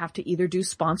going to have to either do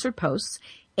sponsored posts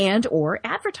and or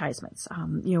advertisements.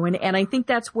 And I think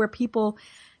that's where people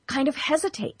kind of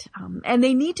hesitate. And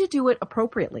they need to do it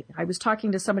appropriately. I was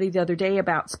talking to somebody the other day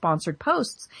about sponsored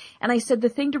posts, and I said the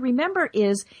thing to remember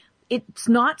is it's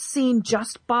not seen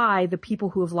just by the people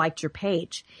who have liked your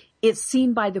page. It's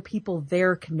seen by the people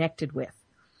they're connected with.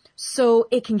 So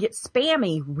it can get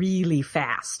spammy really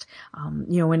fast.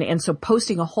 And so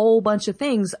posting a whole bunch of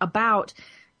things about,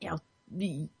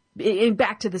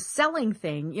 back to the selling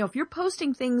thing, if you're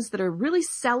posting things that are really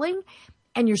selling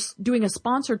and you're doing a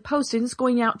sponsored post and it's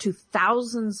going out to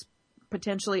thousands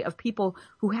potentially of people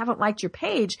who haven't liked your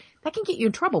page, that can get you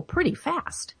in trouble pretty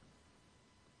fast.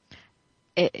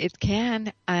 It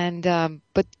can. And,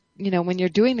 but when you're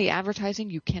doing the advertising,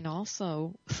 you can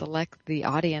also select the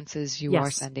audiences you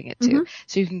are sending it to. Mm-hmm.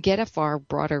 So you can get a far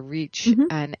broader reach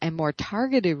and more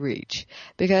targeted reach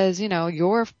because,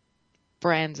 your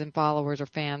friends and followers or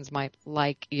fans might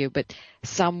like you, but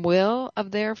some will of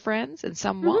their friends and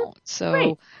some won't.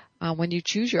 So when you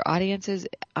choose your audiences,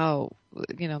 the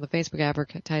Facebook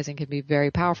advertising can be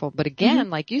very powerful. But again,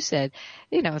 like you said,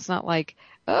 it's not like,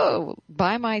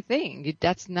 buy my thing.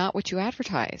 That's not what you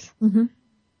advertise. Mm-hmm.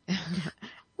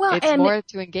 Well, it's more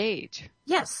to engage.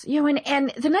 Yes.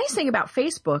 And the nice thing about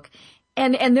Facebook,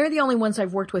 and they're the only ones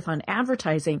I've worked with on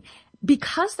advertising,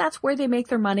 because that's where they make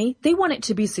their money, they want it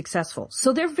to be successful.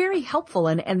 So they're very helpful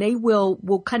and they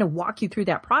will kind of walk you through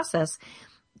that process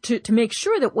to make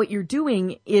sure that what you're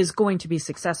doing is going to be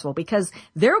successful, because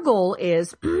their goal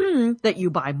is that you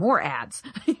buy more ads.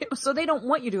 So they don't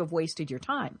want you to have wasted your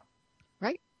time.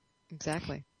 Right.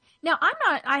 Exactly. Now,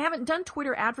 I haven't done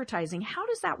Twitter advertising. How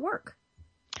does that work?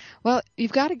 Well,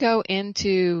 you've got to go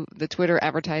into the Twitter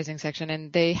advertising section,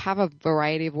 and they have a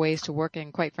variety of ways to work.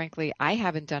 And quite frankly, I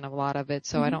haven't done a lot of it,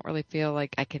 so I don't really feel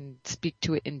like I can speak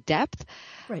to it in depth.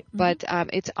 Right. But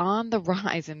it's on the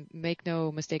rise, and make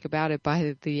no mistake about it,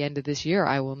 by the end of this year,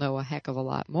 I will know a heck of a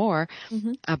lot more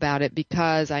about it,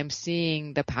 because I'm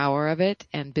seeing the power of it,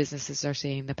 and businesses are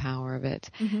seeing the power of it.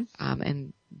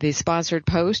 And the sponsored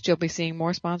post, you'll be seeing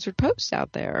more sponsored posts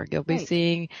out there. You'll be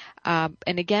seeing, and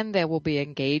again, they will be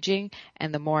engaging,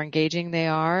 and the more engaging they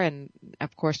are, and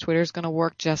of course, Twitter's going to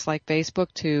work just like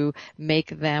Facebook to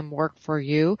make them work for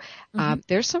you.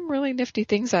 There's some really nifty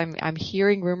things I'm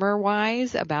hearing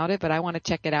rumor-wise about it, but I want to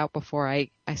check it out before I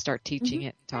start teaching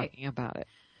it and talking about it.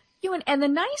 And the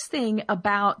nice thing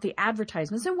about the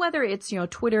advertisements, and whether it's,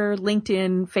 Twitter,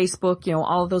 LinkedIn, Facebook,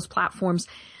 all of those platforms,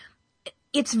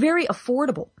 it's very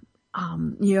affordable.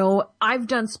 I've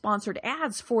done sponsored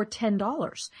ads for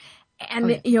 $10.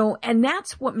 And, and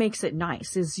that's what makes it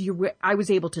nice is I was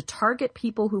able to target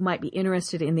people who might be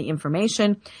interested in the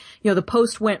information. The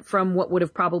post went from what would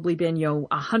have probably been,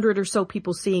 100 or so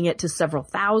people seeing it to several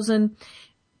thousand.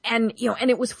 And, and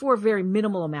it was for a very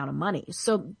minimal amount of money.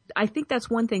 So I think that's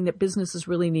one thing that businesses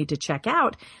really need to check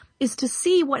out, is to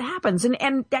see what happens.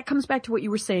 And that comes back to what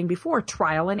you were saying before,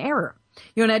 trial and error.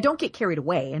 And I don't get carried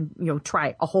away and,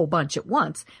 try a whole bunch at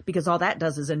once, because all that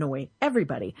does is annoy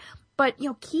everybody. But,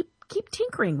 keep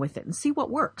tinkering with it and see what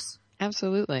works.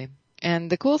 Absolutely. And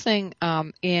the cool thing,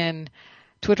 in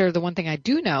Twitter, the one thing I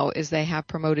do know is they have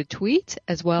promoted tweets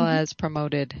as well as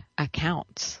promoted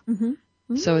accounts.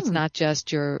 So it's not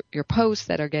just your posts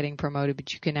that are getting promoted,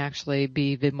 but you can actually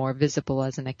be more visible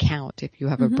as an account if you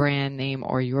have a brand name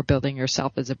or you're building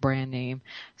yourself as a brand name.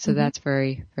 So that's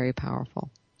very, very powerful.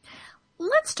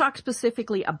 Let's talk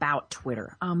specifically about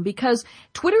Twitter, because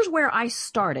Twitter's where I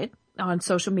started on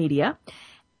social media,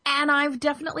 and I've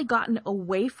definitely gotten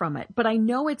away from it. But I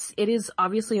know it is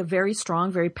obviously a very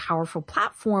strong, very powerful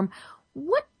platform.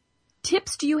 What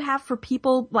tips do you have for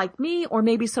people like me, or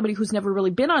maybe somebody who's never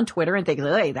really been on Twitter and thinking,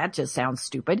 hey, that just sounds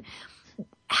stupid?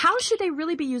 How should they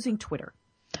really be using Twitter?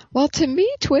 Well, to me,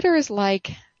 Twitter is like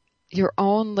your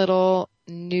own little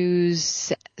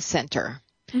news center.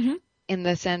 In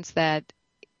the sense that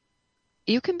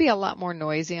you can be a lot more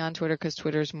noisy on Twitter, because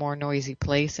Twitter's a more noisy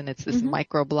place, and it's this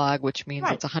microblog, which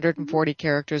means it's 140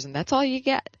 characters, and that's all you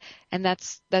get. And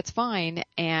that's fine.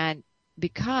 And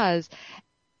because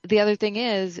the other thing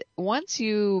is, once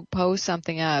you post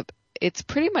something up, it's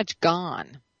pretty much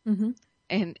gone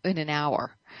in an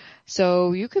hour.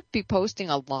 So you could be posting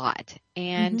a lot.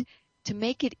 And to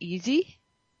make it easy,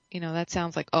 that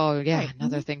sounds like,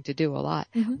 another thing to do a lot.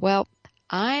 Well,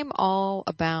 I'm all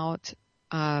about,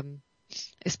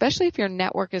 especially if your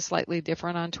network is slightly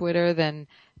different on Twitter than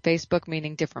Facebook,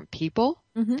 meaning different people.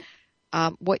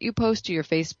 What you post to your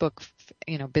Facebook,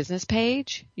 business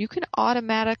page, you can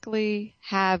automatically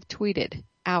have tweeted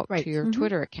out to your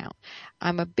Twitter account.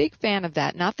 I'm a big fan of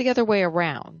that, not the other way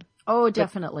around. Oh,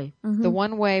 definitely. The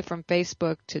one way from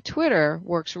Facebook to Twitter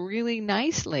works really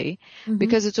nicely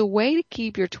because it's a way to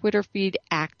keep your Twitter feed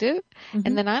active.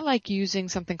 And then I like using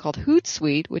something called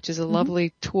Hootsuite, which is a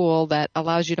lovely tool that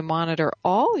allows you to monitor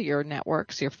all your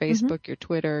networks, your Facebook, your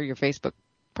Twitter, your Facebook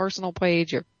personal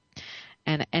page,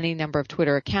 and any number of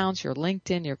Twitter accounts, your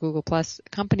LinkedIn, your Google Plus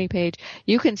company page.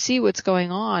 You can see what's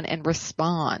going on and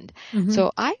respond.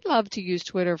 So I love to use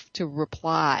Twitter to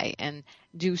reply and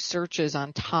do searches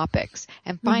on topics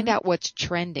and find out what's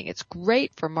trending. It's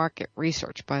great for market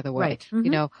research, by the way.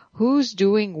 Who's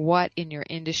doing what in your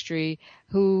industry,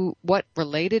 what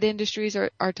related industries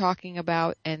are talking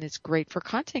about, and it's great for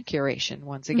content curation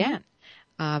once again.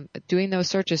 Doing those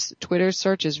searches, Twitter's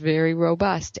search is very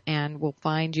robust and will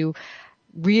find you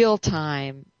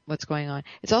real-time what's going on.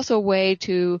 It's also a way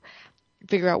to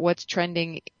figure out what's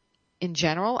trending in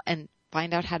general and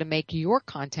find out how to make your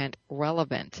content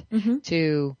relevant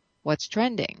to what's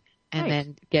trending, and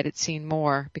then get it seen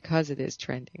more because it is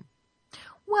trending.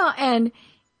 Well, and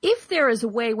if there is a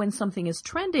way when something is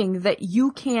trending that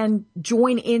you can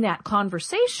join in that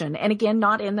conversation, and again,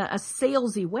 not in a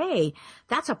salesy way,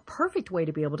 that's a perfect way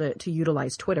to be able to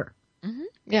utilize Twitter.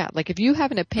 Yeah, like if you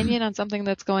have an opinion on something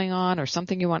that's going on or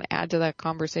something you want to add to that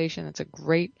conversation, it's a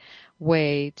great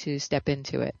way to step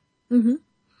into it.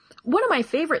 One of my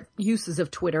favorite uses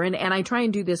of Twitter, and I try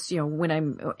and do this, when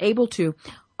I'm able to,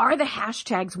 are the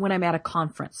hashtags when I'm at a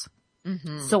conference.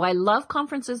 So I love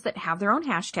conferences that have their own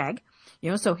hashtag.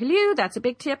 So hello, that's a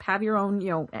big tip. Have your own,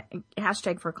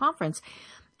 hashtag for a conference.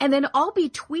 And then I'll be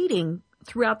tweeting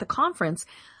throughout the conference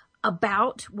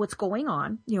about what's going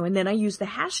on, and then I use the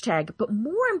hashtag. But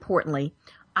more importantly,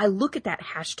 I look at that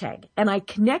hashtag and I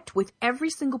connect with every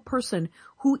single person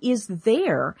who is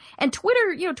there. And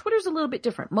Twitter, Twitter's a little bit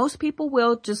different. Most people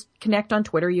will just connect on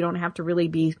Twitter. You don't have to really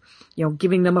be,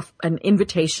 giving them an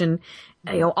invitation,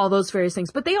 all those various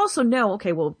things. But they also know,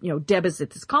 okay, well, Deb is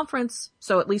at this conference,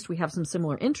 so at least we have some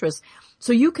similar interests.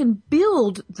 So you can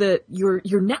build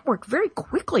your network very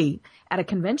quickly at a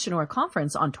convention or a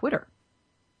conference on Twitter.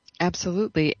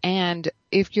 Absolutely. And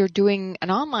if you're doing an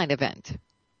online event,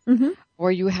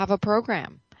 or you have a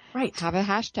program, have a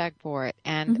hashtag for it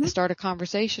and start a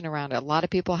conversation around it. A lot of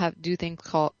people do things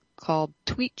called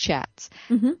tweet chats,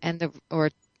 and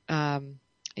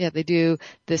they do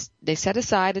this. They set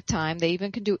aside a time. They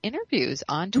even can do interviews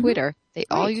on Twitter. They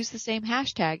all use the same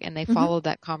hashtag and they follow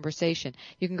that conversation.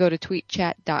 You can go to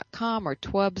tweetchat.com or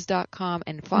twubs.com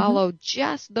and follow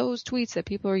just those tweets that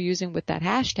people are using with that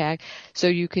hashtag, so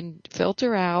you can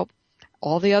filter out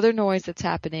all the other noise that's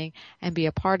happening and be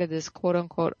a part of this quote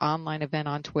unquote online event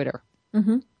on Twitter.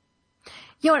 And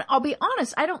I'll be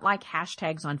honest, I don't like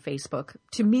hashtags on Facebook.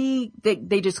 To me,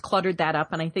 they just cluttered that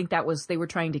up, and I think they were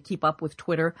trying to keep up with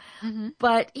Twitter.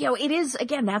 But, it is,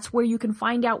 again, that's where you can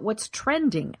find out what's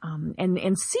trending,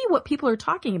 and see what people are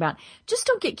talking about. Just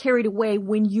don't get carried away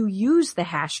when you use the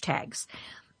hashtags.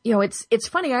 It's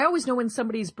funny. I always know when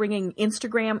somebody's bringing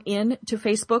Instagram in to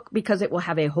Facebook because it will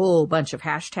have a whole bunch of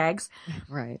hashtags.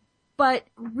 Right. But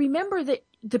remember that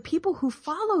the people who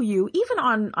follow you, even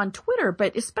on Twitter,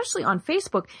 but especially on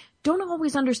Facebook, don't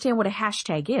always understand what a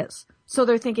hashtag is. So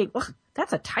they're thinking, well,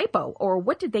 that's a typo, or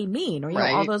what did they mean? Or,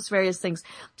 all those various things.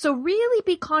 So really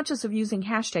be conscious of using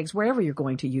hashtags wherever you're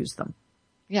going to use them.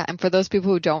 Yeah, and for those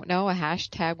people who don't know, a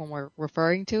hashtag, when we're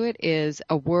referring to it, is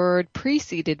a word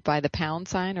preceded by the pound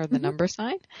sign or the number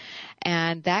sign,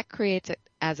 and that creates it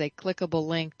as a clickable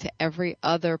link to every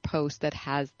other post that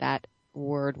has that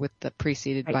word with the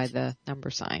preceded by the number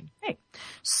sign. Right.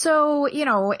 So,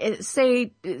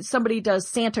 say somebody does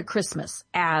Santa Christmas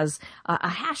as a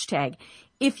hashtag.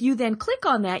 If you then click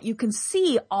on that, you can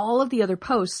see all of the other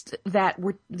posts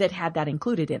that had that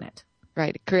included in it.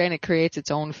 Right. And it creates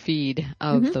its own feed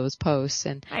of those posts.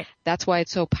 And that's why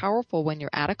it's so powerful when you're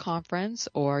at a conference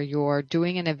or you're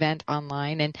doing an event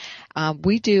online. And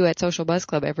we do at Social Buzz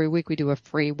Club every week, we do a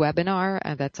free webinar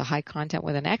that's a high content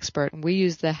with an expert. And we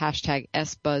use the hashtag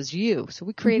SBuzzU. So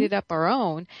we created up our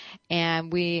own,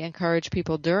 and we encourage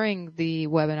people during the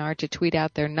webinar to tweet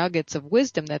out their nuggets of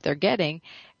wisdom that they're getting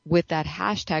with that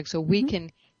hashtag, so we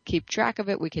can keep track of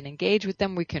it. We can engage with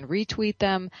them. We can retweet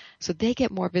them, so they get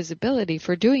more visibility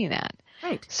for doing that.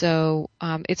 Right. So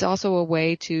it's also a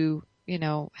way to,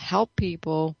 help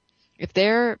people. If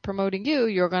they're promoting you,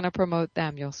 you're going to promote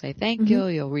them. You'll say thank you.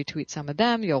 You'll retweet some of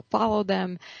them. You'll follow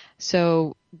them.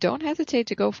 So don't hesitate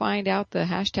to go find out the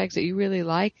hashtags that you really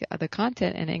like, the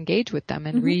content, and engage with them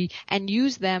and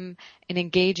use them in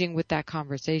engaging with that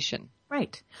conversation.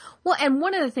 Right. Well, and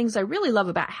one of the things I really love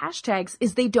about hashtags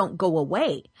is they don't go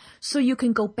away. So you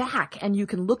can go back and you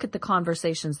can look at the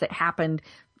conversations that happened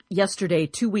yesterday,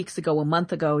 2 weeks ago, a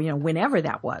month ago, whenever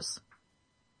that was.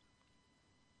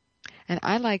 And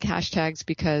I like hashtags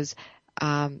because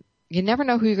you never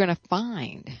know who you're going to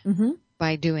find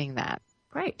by doing that.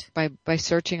 Right. By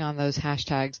searching on those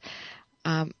hashtags.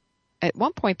 At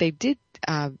one point they did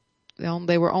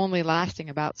they were only lasting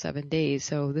about 7 days,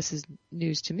 so this is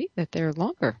news to me that they're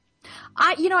longer.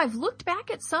 I've looked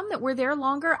back at some that were there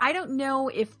longer. I don't know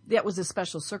if that was a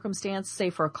special circumstance,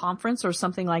 say for a conference or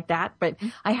something like that, but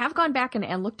I have gone back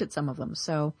and looked at some of them.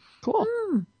 So cool.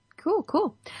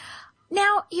 Cool.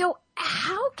 Now,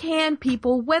 how can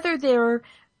people, whether they're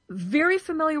very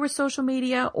familiar with social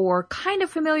media or kind of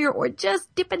familiar or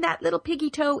just dipping that little piggy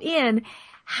toe in,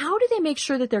 how do they make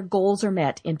sure that their goals are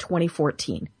met in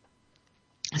 2014?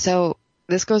 So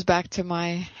this goes back to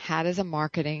my hat as a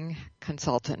marketing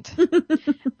consultant.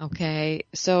 Okay.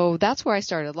 So that's where I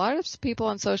started. A lot of people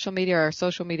on social media are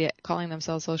calling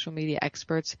themselves social media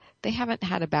experts. They haven't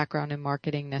had a background in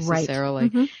marketing necessarily.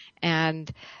 Right. Mm-hmm.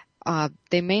 And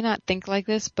they may not think like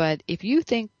this, but if you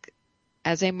think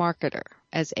as a marketer,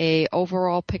 as a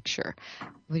overall picture,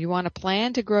 you want to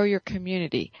plan to grow your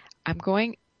community, I'm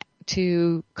going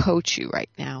to coach you right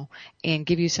now and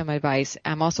give you some advice.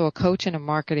 I'm also a coach and a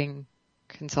marketing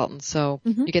consultant, so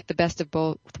you get the best of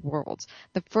both worlds.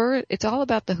 It's all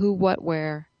about the who, what,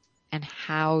 where, and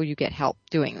how you get help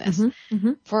doing this.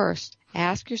 First,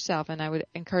 ask yourself, and I would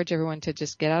encourage everyone to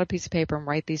just get out a piece of paper and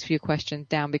write these few questions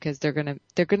down, because they're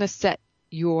gonna set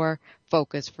your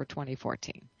focus for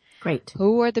 2014. Great.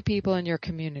 Who are the people in your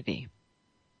community?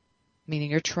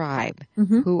 Meaning your tribe.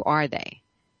 Who are they?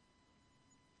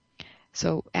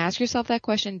 So ask yourself that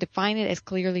question. Define it as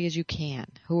clearly as you can.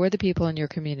 Who are the people in your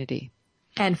community?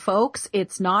 And folks,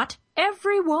 it's not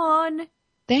everyone.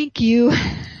 Thank you.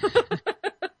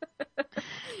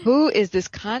 Who is this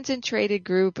concentrated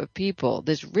group of people,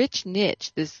 this rich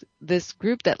niche, this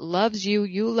group that loves you,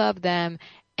 you love them,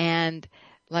 and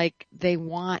like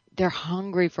they're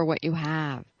hungry for what you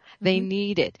have. They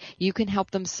need it. You can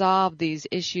help them solve these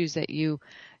issues that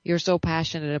you're so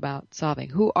passionate about solving.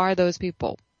 Who are those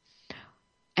people?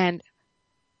 And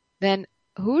then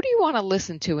who do you want to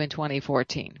listen to in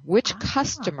 2014? Which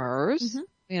customers,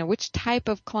 which type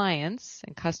of clients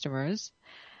and customers,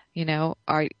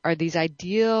 are these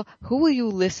ideal? Who will you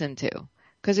listen to?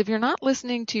 Because if you're not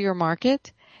listening to your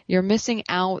market, you're missing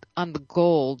out on the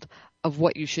gold of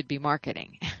what you should be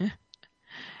marketing.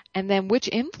 And then which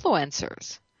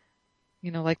influencers,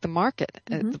 like the market,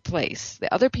 the place,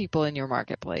 the other people in your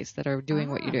marketplace that are doing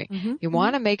what you're doing. You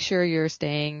want to make sure you're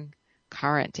staying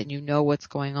current and you know what's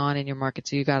going on in your market.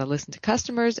 So you got to listen to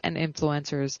customers and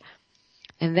influencers.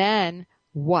 And then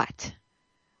what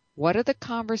are the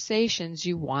conversations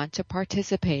you want to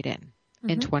participate in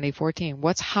 2014?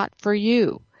 What's hot for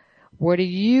you? What do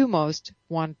you most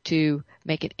want to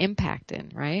make an impact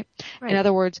in, right? In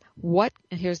other words, and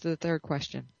here's the third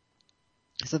question.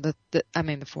 So the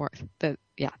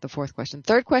fourth question.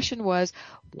 Third question was,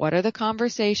 what are the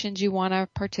conversations you want to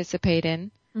participate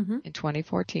in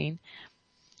 2014?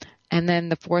 And then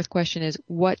the fourth question is,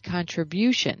 what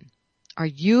contribution are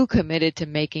you committed to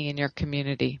making in your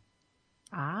community?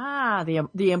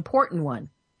 The important one.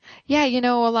 Yeah,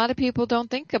 a lot of people don't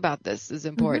think about this as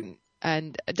important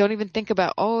and don't even think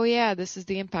about, this is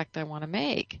the impact I want to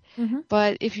make.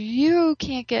 But if you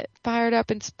can't get fired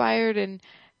up, inspired, and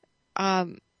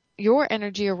your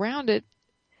energy around it,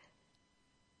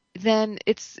 then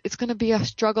it's going to be a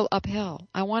struggle uphill.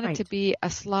 I want it to be a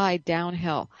slide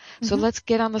downhill. So let's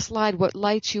get on the slide. What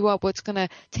lights you up? What's going to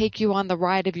take you on the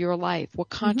ride of your life? What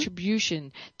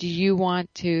contribution do you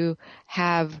want to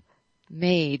have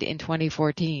made in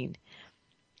 2014?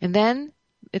 And then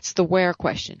it's the where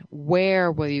question.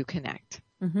 Where will you connect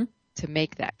to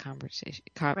make that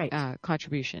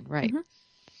contribution? Right.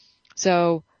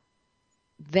 So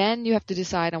then you have to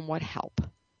decide on what help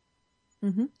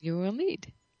you will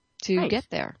need to get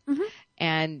there.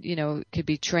 And, it could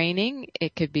be training,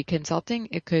 it could be consulting,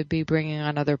 it could be bringing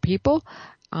on other people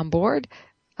on board.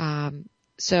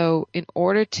 So in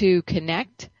order to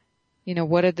connect,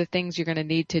 what are the things you're going to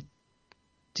need to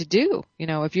do?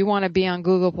 If you want to be on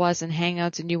Google Plus and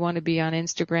Hangouts and you want to be on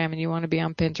Instagram and you want to be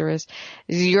on Pinterest,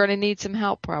 you're going to need some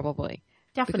help probably.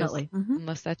 Definitely.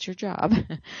 Unless that's your job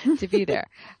to be there.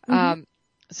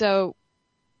 So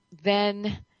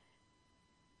then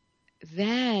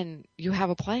you have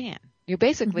a plan. You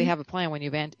basically have a plan when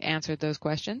you've answered those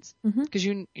questions, because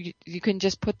you can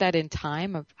just put that in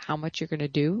time of how much you're going to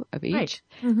do of each.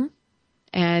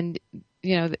 And,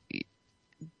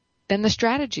 then the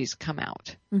strategies come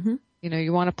out.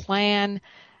 You want to plan,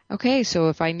 okay, so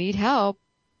if I need help,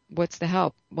 what's the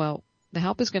help? Well, the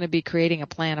help is going to be creating a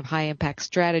plan of high impact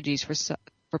strategies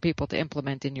for people to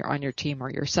implement on your team, or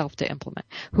yourself to implement.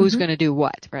 Who's going to do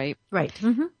what, right? Right.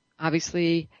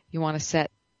 Obviously, you want to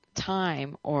set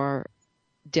time or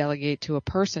delegate to a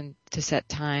person to set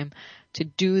time to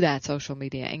do that social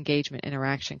media engagement,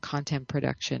 interaction, content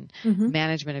production,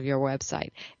 management of your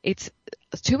website. It's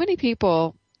too many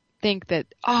people think that,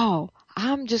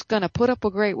 I'm just going to put up a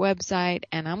great website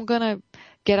and I'm going to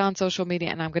get on social media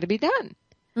and I'm going to be done.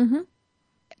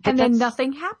 And then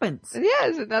nothing happens.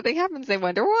 Yes, nothing happens. They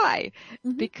wonder why.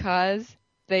 Because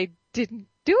they didn't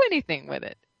do anything with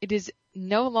it. It is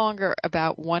no longer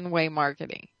about one-way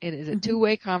marketing. It is a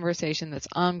two-way conversation that's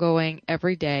ongoing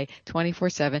every day,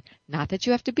 24/7. Not that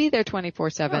you have to be there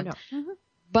 24/7,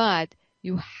 but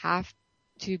you have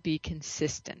to be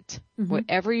consistent.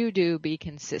 Whatever you do, be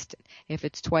consistent. If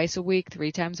it's twice a week,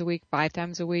 3 times a week, 5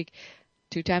 times a week,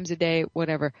 2 times a day,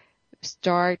 whatever,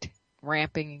 start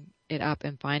ramping it up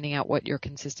and finding out what your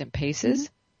consistent pace is.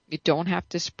 You don't have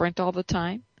to sprint all the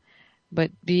time,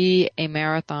 but be a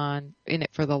marathon in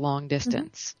it for the long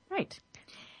distance. Right.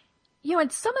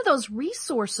 And some of those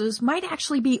resources might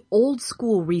actually be old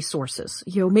school resources.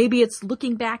 Maybe it's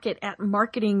looking back at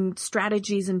marketing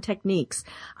strategies and techniques,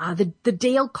 the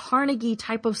Dale Carnegie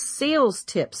type of sales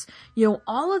tips,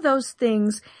 all of those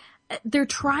things, they're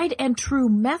tried and true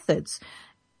methods.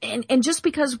 And just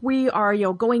because we are,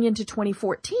 going into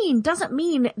 2014 doesn't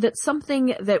mean that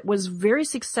something that was very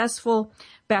successful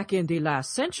back in the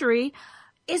last century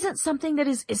isn't something that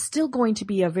is still going to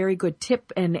be a very good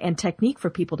tip and technique for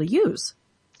people to use.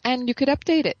 And you could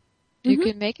update it. You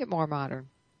can make it more modern.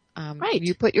 Right.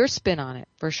 You put your spin on it,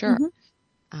 for sure.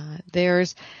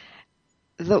 There's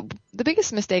the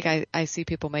biggest mistake I see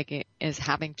people making is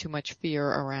having too much fear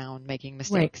around making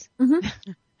mistakes. Right.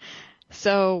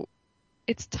 So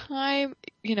it's time,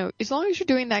 as long as you're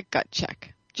doing that gut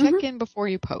check. Check in before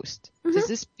you post. Does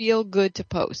this feel good to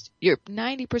post?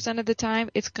 90% of the time,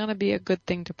 it's going to be a good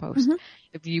thing to post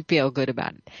if you feel good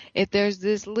about it. If there's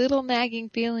this little nagging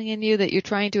feeling in you that you're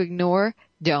trying to ignore,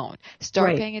 don't.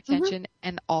 Start paying attention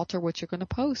and alter what you're going to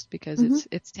post because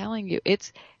it's telling you.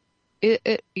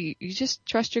 You just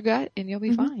trust your gut and you'll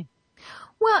be fine.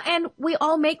 Well, and we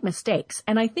all make mistakes.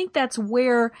 And I think that's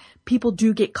where people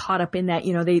do get caught up in that,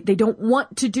 they don't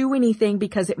want to do anything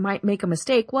because it might make a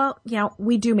mistake. Well,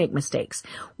 we do make mistakes.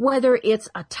 Whether it's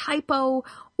a typo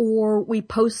or we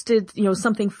posted,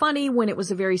 something funny when it was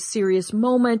a very serious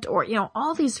moment or,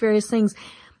 all these various things.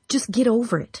 Just get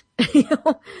over it,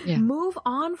 move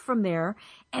on from there.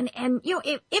 And,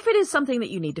 if it is something that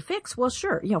you need to fix, well,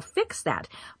 sure, fix that.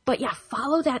 But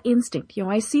follow that instinct.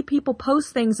 I see people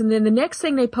post things and then the next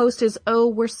thing they post is, oh,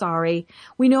 we're sorry.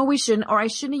 We know we shouldn't, or I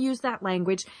shouldn't have used that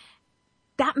language.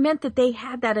 That meant that they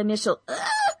had that initial,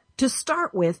 to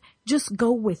start with. Just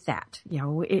go with that.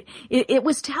 It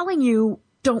was telling you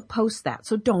don't post that.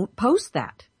 So don't post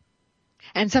that.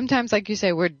 And sometimes, like you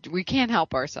say, we can't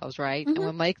help ourselves, right? And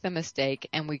we'll make the mistake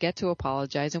and we get to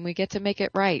apologize and we get to make it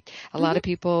right. A lot of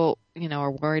people,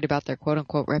 are worried about their quote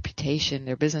unquote reputation,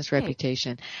 their business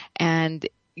reputation. And,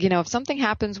 if something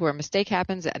happens where a mistake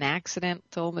happens, an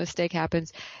accidental mistake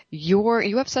happens, you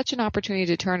have such an opportunity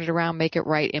to turn it around, make it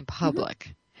right in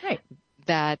public. Right.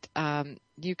 That,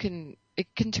 it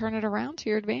can turn it around to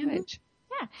your advantage.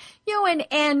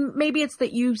 And maybe it's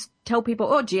that you tell people,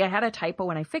 oh, gee, I had a typo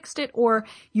and I fixed it, or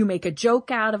you make a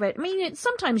joke out of it. I mean,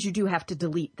 sometimes you do have to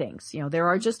delete things. There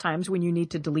are just times when you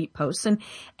need to delete posts.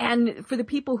 And for the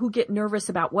people who get nervous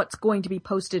about what's going to be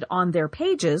posted on their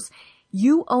pages,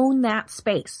 you own that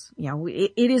space.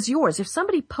 It is yours. If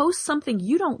somebody posts something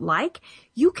you don't like,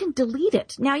 you can delete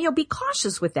it. Now, be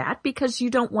cautious with that because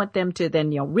you don't want them to then,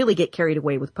 really get carried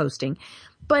away with posting.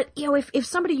 But, if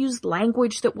somebody used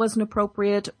language that wasn't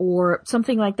appropriate or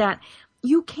something like that,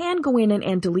 you can go in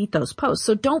and delete those posts.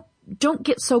 So don't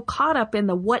get so caught up in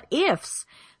the what ifs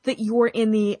that you're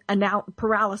in the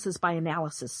paralysis by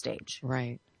analysis stage.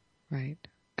 Right.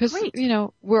 Because,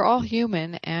 we're all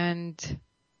human and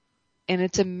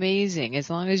it's amazing. As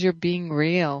long as you're being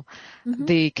real,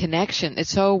 the connection, it's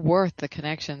so worth the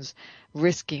connections,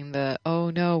 risking the, oh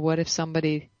no, what if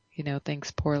somebody,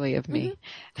 thinks poorly of me?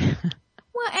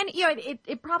 Well, and,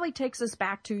 it probably takes us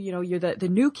back to, you're the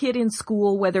new kid in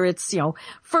school, whether it's,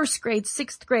 first grade,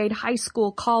 sixth grade, high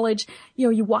school, college,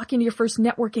 you walk into your first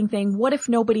networking thing. What if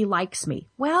nobody likes me?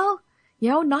 Well,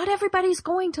 not everybody's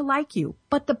going to like you,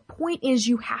 but the point is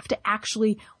you have to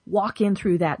actually walk in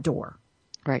through that door.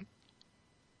 Right.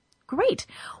 Great.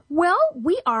 Well,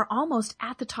 we are almost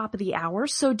at the top of the hour.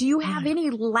 So do you have any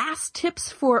last tips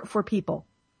for people?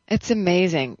 It's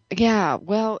amazing. Yeah.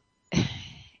 Well,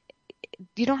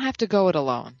 you don't have to go it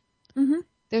alone.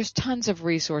 There's tons of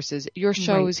resources. Your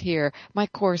show's here. My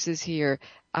course is here.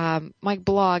 My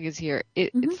blog is here.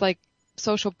 It's like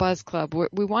Social Buzz Club.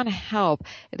 We want to help.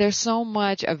 There's so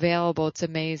much available. It's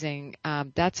amazing.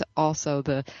 That's also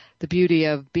the beauty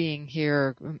of being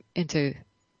here into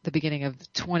the beginning of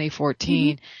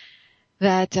 2014.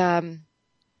 That, I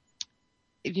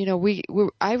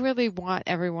really want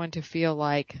everyone to feel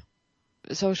like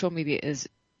social media is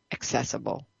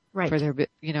accessible. Right. For their,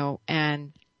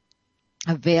 and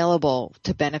available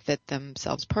to benefit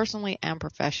themselves personally and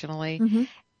professionally.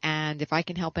 And if I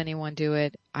can help anyone do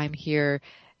it, I'm here.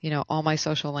 All my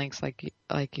social links,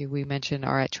 we mentioned,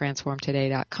 are at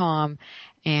transformtoday.com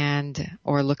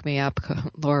or look me up,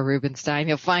 Laura Rubinstein.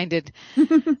 You'll find it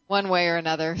one way or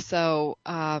another. So,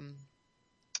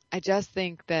 I just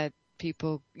think that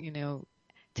people,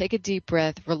 take a deep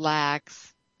breath,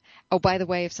 relax. Oh, by the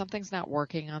way, if something's not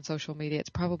working on social media, it's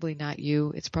probably not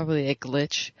you. It's probably a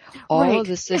glitch. All of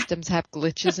the systems have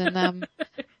glitches in them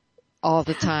all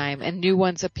the time, and new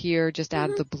ones appear just out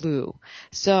of the blue.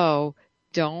 So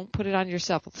don't put it on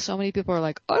yourself. So many people are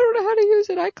like, I don't know how to use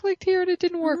it. I clicked here and it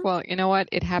didn't work. Well, you know what?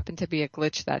 It happened to be a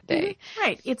glitch that day.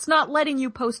 Right. It's not letting you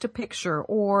post a picture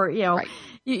or,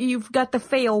 you've got the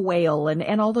fail whale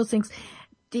and all those things.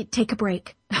 Take a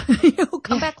break.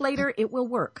 Come back later. It will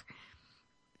work.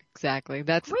 Exactly.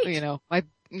 That's, my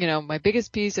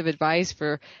biggest piece of advice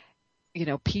for,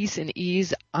 peace and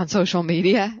ease on social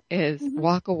media is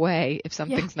walk away if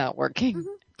something's not working.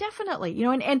 Definitely.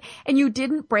 And you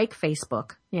didn't break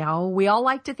Facebook. We all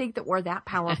like to think that we're that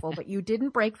powerful, but you didn't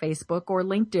break Facebook or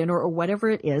LinkedIn or whatever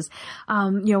it is.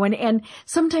 And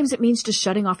sometimes it means just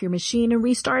shutting off your machine and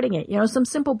restarting it, some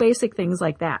simple basic things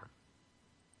like that.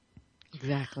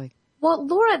 Exactly. Well,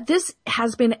 Laura, this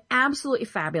has been absolutely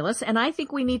fabulous, and I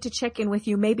think we need to check in with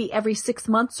you maybe every 6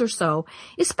 months or so,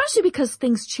 especially because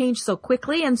things change so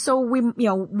quickly, and so we,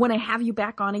 want to have you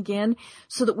back on again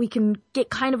so that we can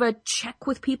get kind of a check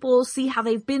with people, see how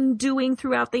they've been doing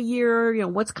throughout the year,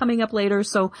 what's coming up later.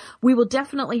 So we will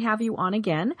definitely have you on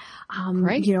again.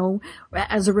 Great.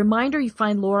 As a reminder, you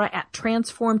find Laura at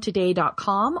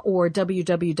transformtoday.com or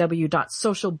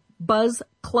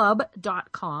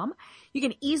www.socialbuzzclub.com. You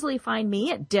can easily find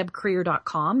me at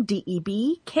debkrier.com,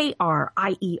 DEBKRIER.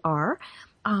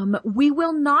 We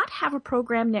will not have a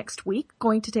program next week,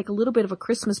 going to take a little bit of a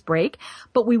Christmas break,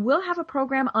 but we will have a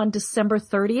program on December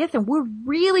 30th, and we're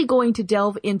really going to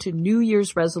delve into New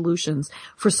Year's resolutions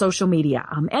for social media,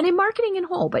 and in marketing in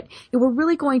whole, but we're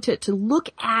really going to look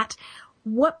at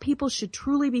what people should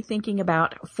truly be thinking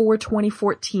about for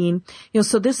 2014.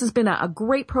 So this has been a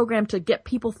great program to get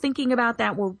people thinking about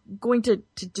that. We're going to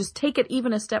just take it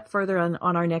even a step further on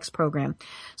our next program.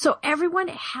 So everyone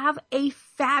have a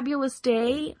fabulous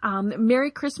day.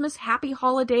 Merry Christmas, happy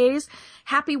holidays,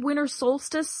 happy winter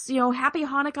solstice, happy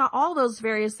Hanukkah, all those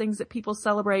various things that people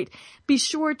celebrate. Be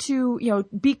sure to,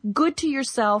 be good to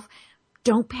yourself.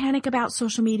 Don't panic about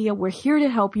social media. We're here to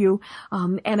help you.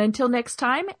 And until next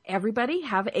time, everybody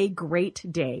have a great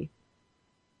day.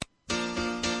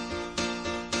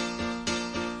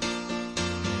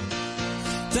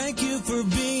 Thank you for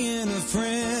being a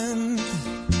friend.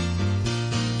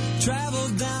 Travel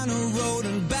down a road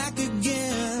and back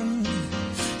again.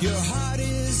 Your heart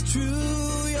is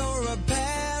true. You're a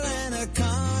pal and a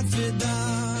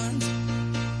confidant.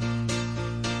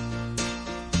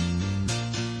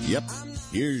 Yep.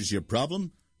 Here's your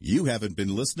problem. You haven't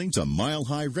been listening to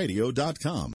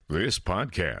MileHighRadio.com. This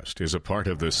podcast is a part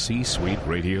of the C-Suite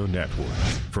Radio Network.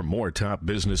 For more top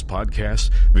business podcasts,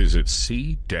 visit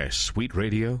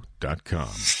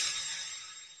c-suiteradio.com.